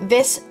Jay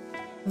Visvadeva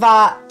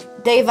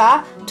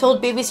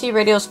told BBC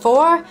Radio's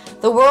 4,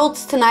 the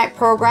World's Tonight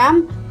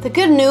program, "The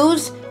good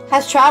news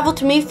has traveled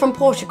to me from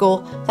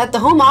Portugal that the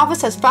Home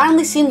Office has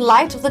finally seen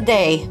light of the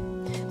day."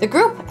 The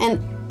group, an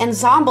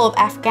ensemble of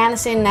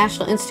Afghanistan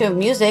National Institute of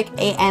Music,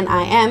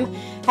 ANIM,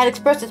 had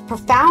expressed its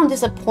profound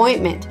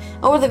disappointment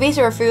over the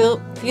visa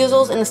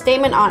refusals in a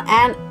statement on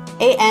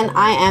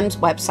ANIM's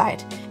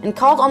website, and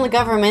called on the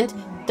government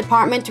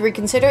department to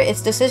reconsider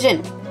its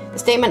decision. The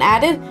statement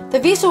added,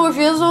 the visa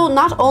refusal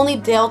not only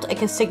dealt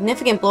a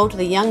significant blow to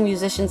the young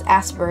musicians'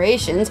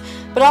 aspirations,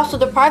 but also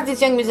deprived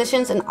these young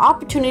musicians an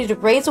opportunity to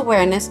raise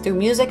awareness through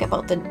music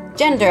about the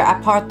gender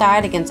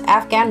apartheid against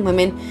Afghan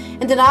women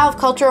and denial of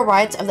cultural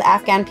rights of the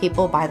Afghan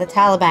people by the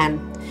Taliban.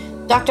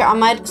 Dr.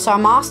 Ahmed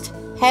Sarmast,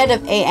 head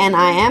of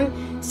ANIM,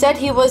 said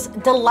he was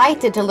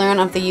delighted to learn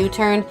of the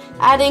U-turn,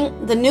 adding,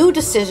 the new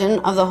decision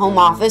of the Home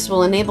Office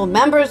will enable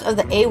members of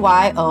the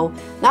AYO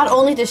not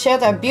only to share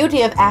the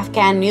beauty of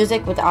Afghan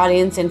music with the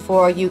audience in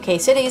 4 UK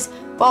cities,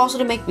 but also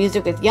to make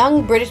music with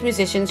young British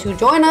musicians who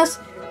join us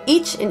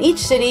in each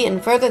city,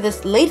 and further,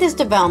 this latest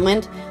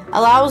development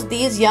allows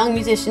these young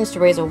musicians to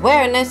raise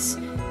awareness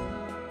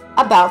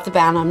about the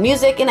ban on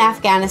music in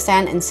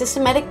Afghanistan and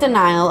systematic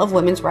denial of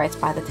women's rights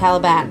by the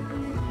Taliban.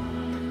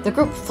 The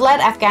group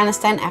fled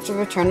Afghanistan after the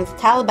return of the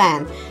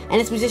Taliban,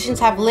 and its musicians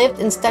have lived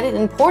and studied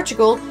in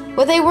Portugal,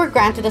 where they were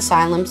granted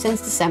asylum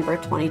since December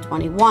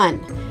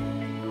 2021.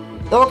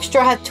 The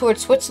orchestra has toured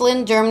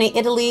Switzerland, Germany,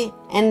 Italy,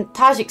 and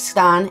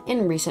Tajikistan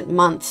in recent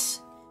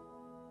months.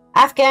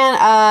 Afghan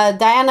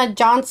Diana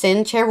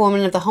Johnson,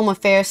 chairwoman of the Home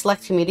Affairs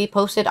Select Committee,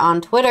 posted on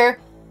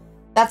Twitter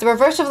that the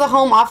reverse of the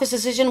Home Office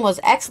decision was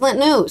excellent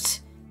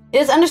news. It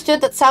is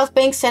understood that South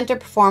Bank Center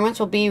performance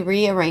will be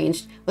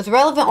rearranged, with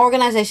relevant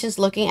organizations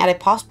looking at a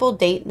possible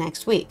date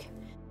next week.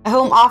 A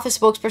Home Office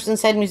spokesperson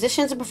said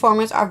musicians and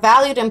performers are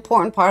valued and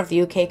important part of the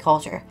UK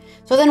culture.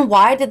 So then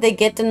why did they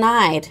get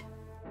denied?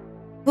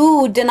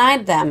 Who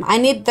denied them? I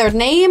need their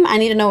name. I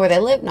need to know where they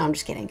live. No, I'm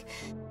just kidding.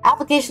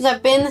 Applications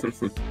have been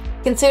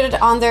considered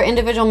on their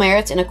individual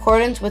merits in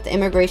accordance with the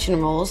immigration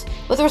rules,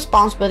 with a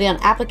responsibility on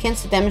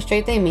applicants to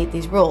demonstrate they meet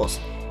these rules.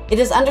 It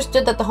is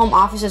understood that the Home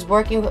Office is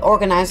working with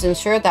organizers to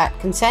ensure that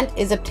consent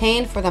is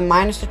obtained for the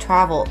minors to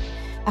travel.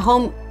 A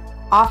Home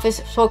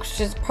Office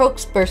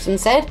spokesperson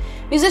said,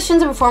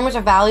 musicians and performers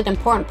are valued and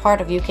important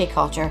part of UK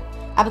culture.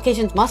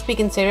 Applications must be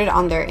considered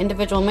on their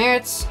individual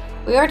merits.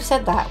 We already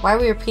said that. Why are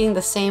we repeating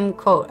the same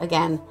quote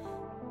again?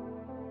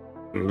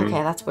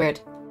 Okay, that's weird.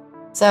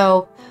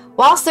 So,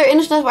 whilst their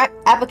initial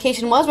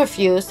application was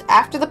refused,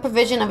 after the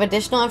provision of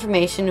additional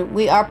information,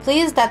 we are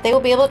pleased that they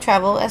will be able to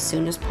travel as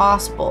soon as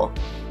possible.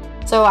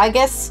 So I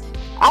guess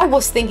I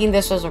was thinking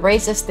this was a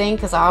racist thing,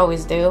 because I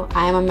always do.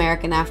 I am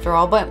American after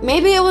all. But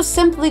maybe it was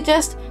simply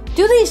just,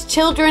 do these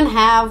children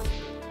have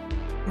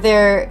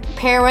their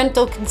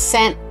parental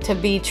consent to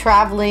be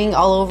traveling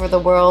all over the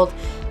world?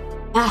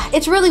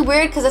 It's really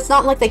weird because it's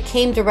not like they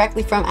came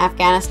directly from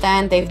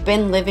Afghanistan. They've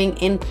been living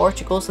in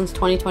Portugal since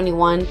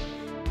 2021.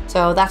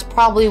 So that's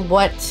probably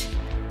what...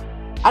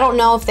 I don't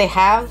know if they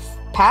have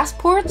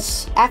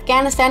passports,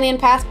 Afghanistani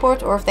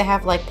passports, or if they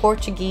have like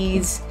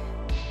Portuguese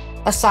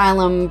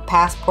asylum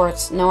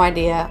passports. No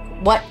idea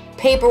what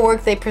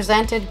paperwork they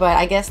presented, but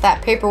I guess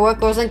that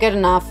paperwork wasn't good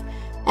enough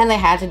and they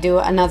had to do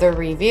another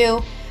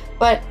review.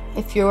 But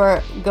if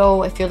you're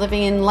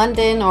living in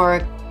London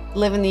or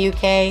live in the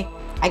UK,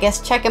 I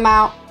guess check them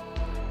out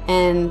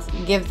and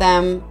give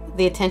them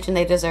the attention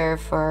they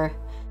deserve for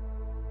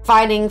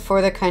fighting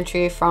for their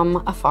country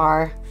from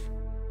afar.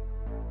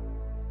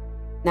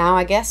 Now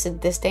I guess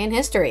this day in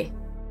history.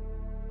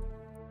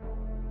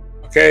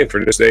 Okay,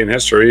 for this day in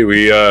history,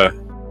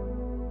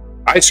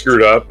 I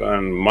screwed up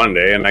on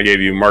Monday and I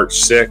gave you March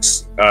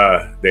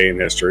 6th day in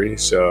history.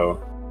 So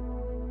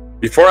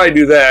before I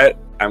do that,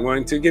 I'm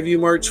going to give you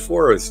March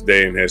 4th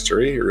day in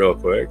history real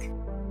quick,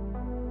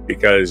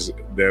 because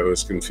that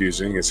was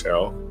confusing as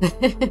hell.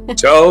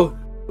 So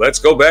let's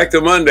go back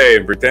to Monday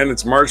and pretend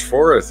it's March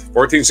 4th.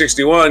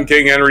 1461,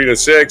 King Henry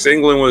VI,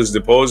 England was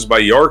deposed by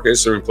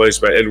Yorkists and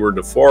replaced by Edward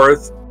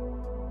IV.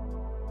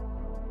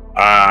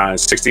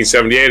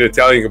 1678,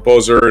 Italian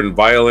composer and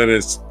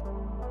violinist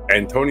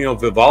Antonio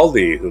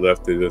Vivaldi, who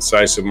left a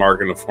decisive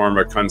mark in the form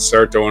of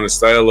concerto in a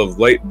style of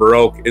late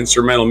Baroque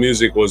instrumental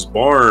music, was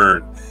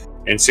born.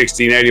 In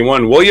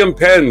 1681, William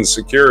Penn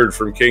secured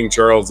from King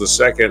Charles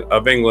II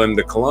of England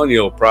the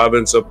colonial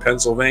province of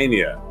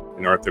Pennsylvania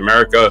in North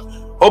America,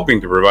 hoping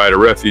to provide a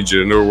refuge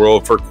in a new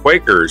world for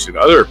Quakers and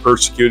other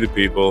persecuted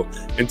people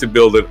and to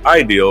build an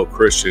ideal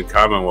Christian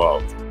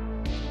commonwealth.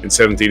 In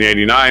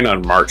 1789,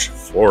 on March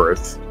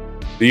 4th,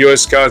 the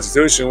U.S.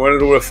 Constitution went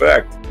into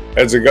effect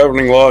as a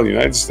governing law in the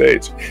United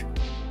States,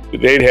 the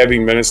date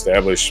having been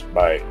established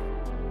by,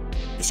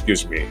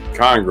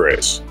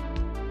 Congress.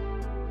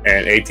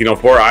 In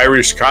 1804,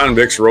 Irish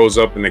convicts rose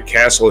up in the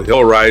Castle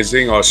Hill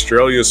Rising,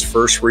 Australia's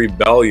first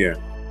rebellion.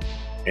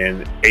 In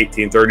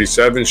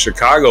 1837,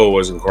 Chicago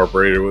was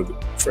incorporated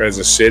as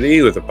a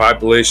city with a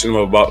population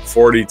of about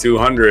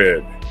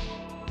 4,200.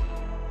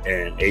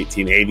 In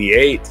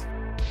 1888,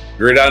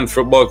 gridiron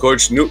football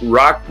coach Knut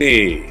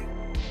Rockne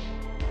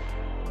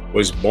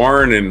was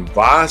born in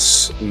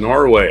Voss,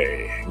 Norway.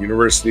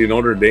 University of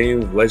Notre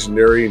Dame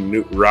legendary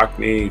Knut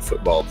Rockne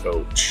football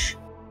coach.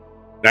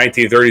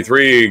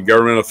 1933,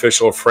 government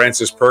official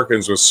Frances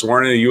Perkins was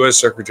sworn in the U.S.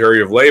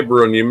 Secretary of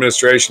Labor in the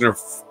administration of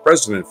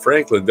President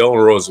Franklin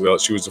Delano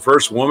Roosevelt. She was the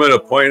first woman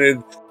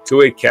appointed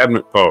to a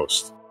cabinet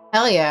post.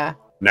 Hell yeah.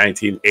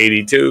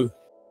 1982,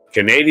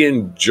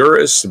 Canadian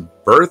jurist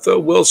Bertha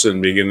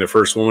Wilson became the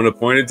first woman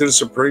appointed to the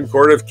Supreme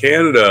Court of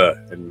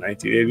Canada in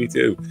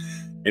 1982.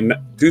 In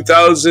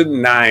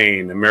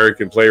 2009,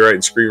 American playwright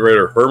and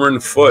screenwriter Herman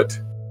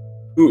Foote,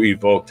 who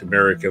evoked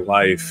American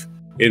life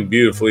in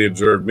beautifully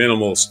observed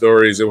minimal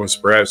stories and was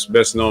perhaps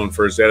best known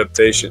for his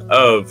adaptation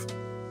of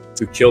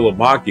To Kill a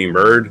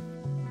Mockingbird,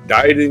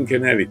 died in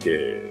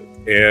Connecticut.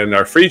 And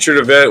our featured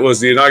event was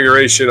the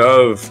inauguration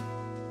of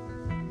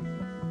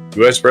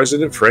U.S.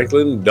 President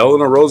Franklin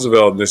Delano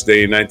Roosevelt on this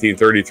day in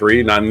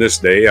 1933, and on this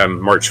day,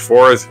 on March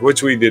 4th,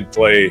 which we did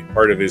play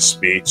part of his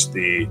speech,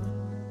 the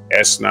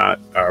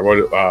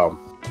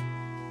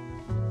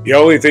the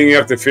only thing you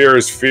have to fear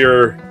is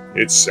fear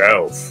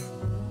itself.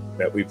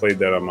 That we played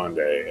that on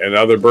Monday. And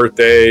other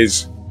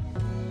birthdays,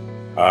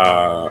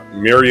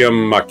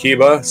 Miriam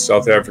Makeba,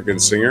 South African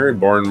singer,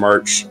 born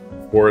March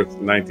 4th,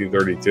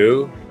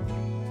 1932.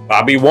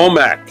 Bobby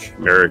Womack,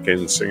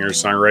 American singer,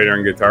 songwriter,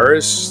 and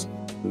guitarist,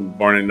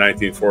 born in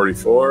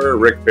 1944.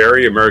 Rick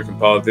Perry, American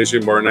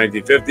politician, born in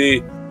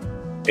 1950.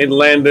 And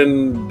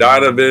Landon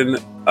Donovan,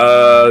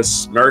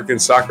 American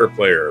soccer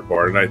player,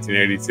 born in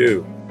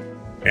 1982.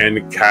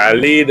 And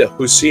Khalid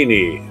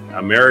Hosseini,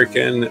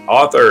 American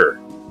author,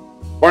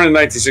 born in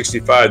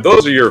 1965.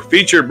 Those are your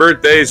featured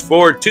birthdays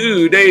for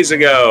 2 days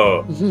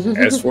ago.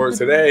 As for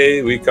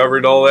today, we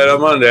covered all that on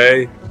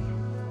Monday.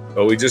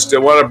 But we just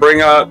want to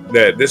bring up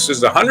that this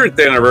is the 100th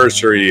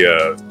anniversary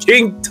of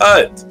King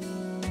Tut.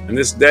 And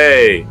this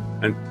day,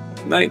 in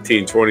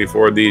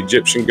 1924, the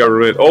Egyptian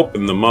government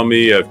opened the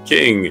mummy of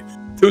King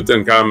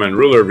Tutankhamun,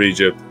 ruler of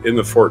Egypt, in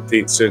the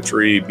 14th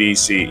century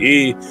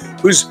BCE,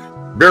 whose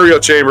burial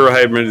chamber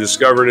had been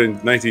discovered in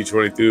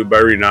 1922 by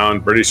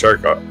renowned British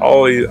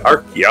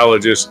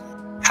archaeologist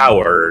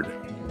Howard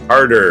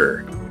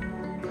Carter.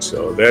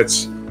 So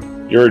that's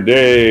your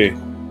day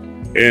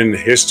in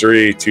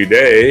history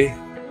today.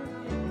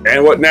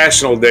 And what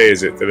national day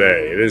is it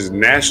today? It is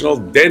National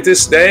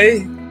Dentist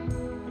Day,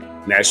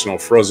 National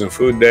Frozen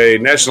Food Day,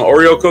 National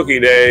Oreo Cookie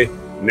Day,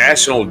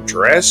 National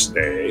Dress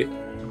Day.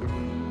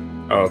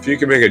 Oh, if you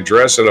can make a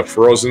dress out of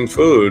frozen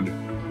food,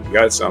 you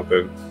got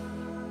something.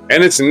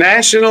 And it's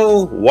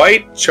National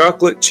White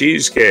Chocolate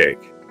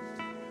Cheesecake.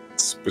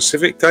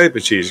 Specific type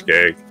of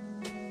cheesecake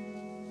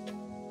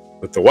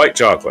with the white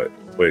chocolate,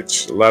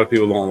 which a lot of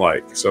people don't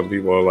like. Some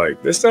people are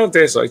like, this don't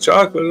taste like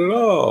chocolate at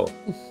all.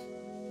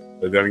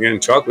 But then again,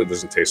 chocolate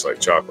doesn't taste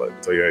like chocolate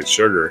until you add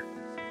sugar.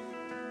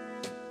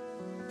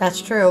 That's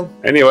true.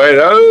 Anyway,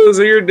 those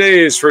are your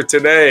days for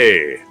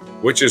today,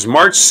 which is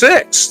March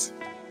 6th,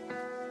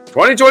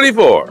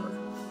 2024.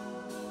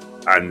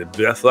 On the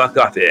Beth La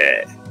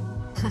Coffee.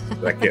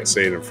 I can't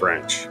say it in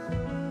French.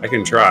 I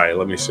can try.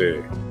 Let me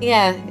see.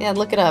 Yeah,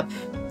 look it up.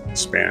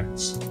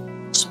 Spanish.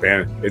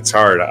 It's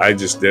hard. I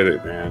just did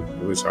it, man.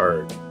 It was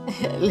hard.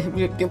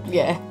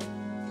 Yeah.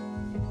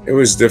 It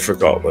was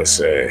difficult, let's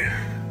say.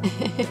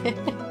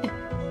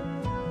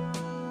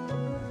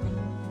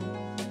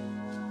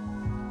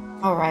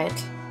 All right.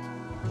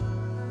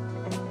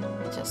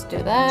 Just do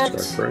that.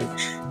 Try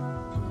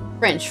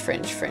French.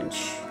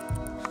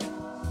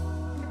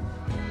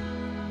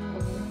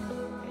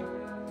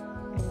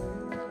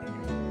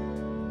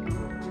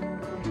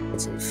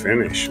 What's in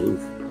Finnish? Oof.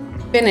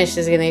 Finnish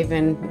is gonna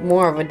even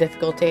more of a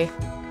difficulty.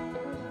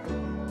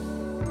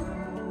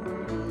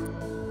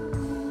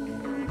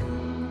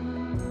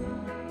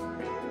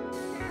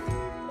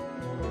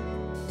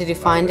 Did you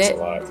find it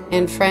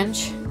in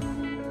French?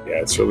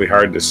 Yeah, it's really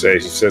hard to say.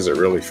 She says it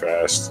really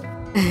fast.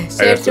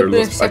 I have to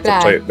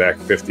play it back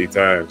 50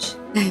 times.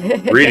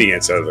 Reading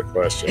it's out of the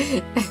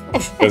question.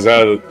 Because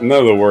none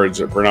of the words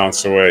are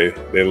pronounced the way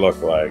they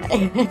look like.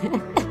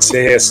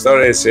 Se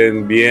gestores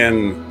en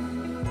bien.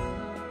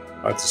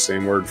 That's the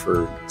same word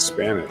for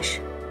Spanish.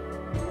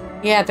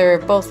 Yeah, they're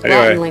both anyway,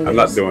 Latin languages. I'm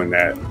not doing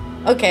that.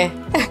 Okay.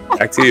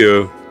 Back to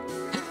you.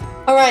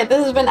 All right,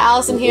 this has been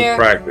Allison here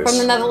practice. From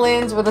the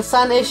Netherlands, where the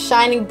sun is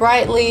shining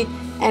brightly,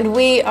 and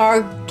we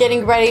are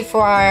getting ready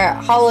for our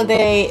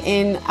holiday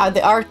in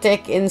the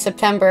Arctic in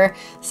September.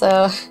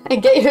 So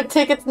get your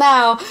tickets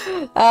now.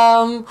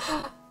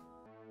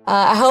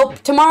 I hope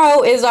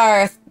tomorrow is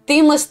our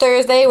themeless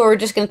Thursday where we're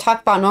just going to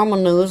talk about normal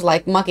news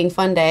like Mucking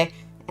Fun Day.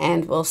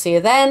 And we'll see you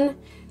then.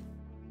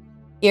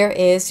 Here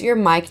is your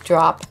mic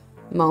drop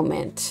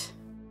moment.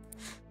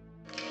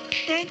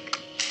 Tick,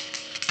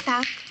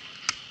 tock.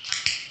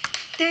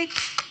 Tick,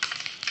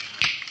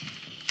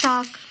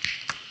 tock.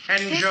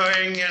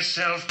 Enjoying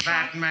yourself,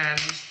 Batman?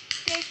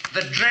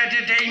 The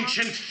dreaded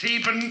ancient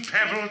Theban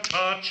pebble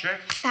torture?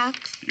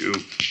 Tock. You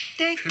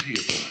Tick,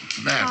 pitiable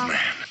madman.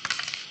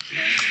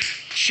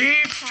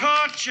 Chief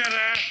torturer,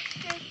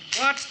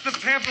 what's the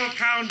pebble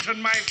count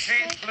on my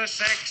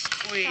faithless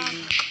ex-queen?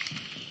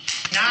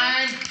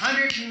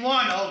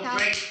 901, oh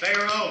great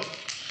Pharaoh.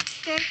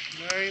 tick,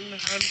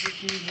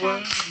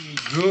 901.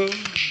 Good.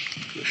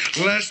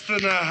 Less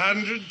than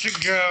 100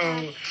 to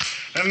go.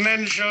 And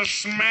then she'll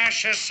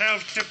smash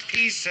herself to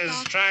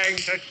pieces trying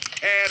to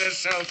tear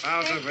herself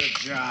out of a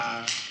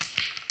jar.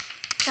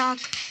 tock.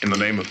 In the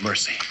name of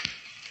mercy,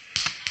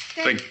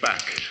 think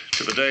back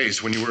to the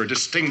days when you were a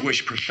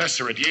distinguished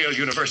professor at Yale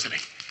University.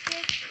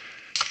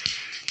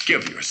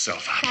 Give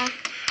yourself up.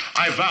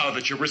 I vow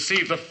that you'll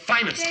receive the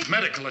finest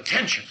medical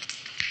attention.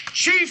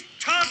 Chief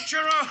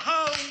torturer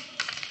ho!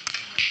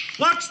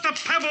 What's the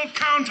pebble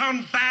count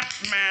on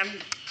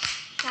Batman?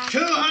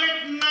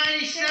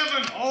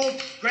 297, oh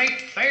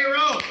great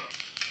Pharaoh.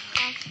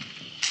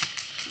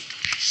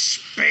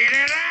 Speed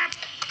it up!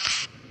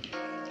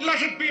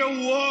 Let it be a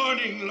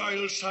warning,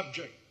 loyal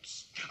subjects.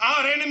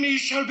 Our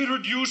enemies shall be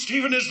reduced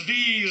even as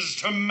these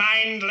to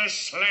mindless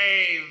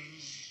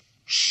slaves.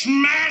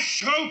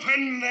 Smash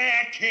open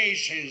their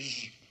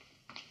cases.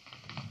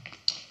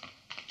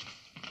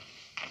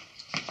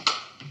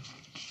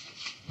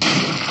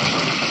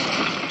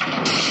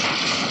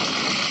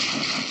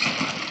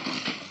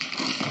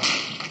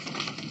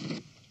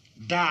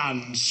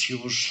 Dance,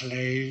 you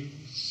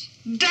slaves.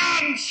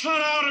 Dance for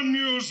our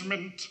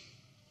amusement.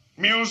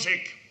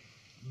 Music.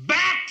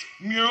 Bat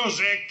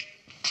music.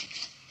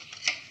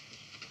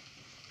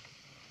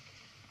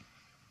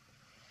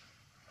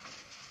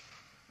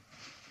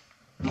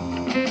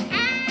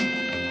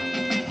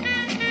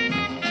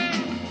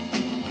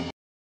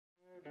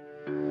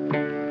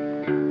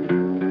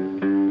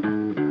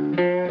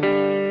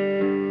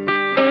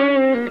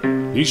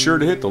 Be sure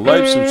to hit the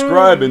like,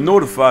 subscribe, and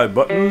notify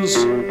buttons,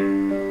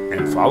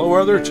 and follow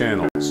our other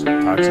channels,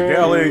 Toxic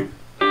Alley,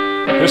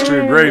 History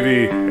of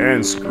Gravy,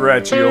 and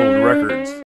Scratchy Old Records.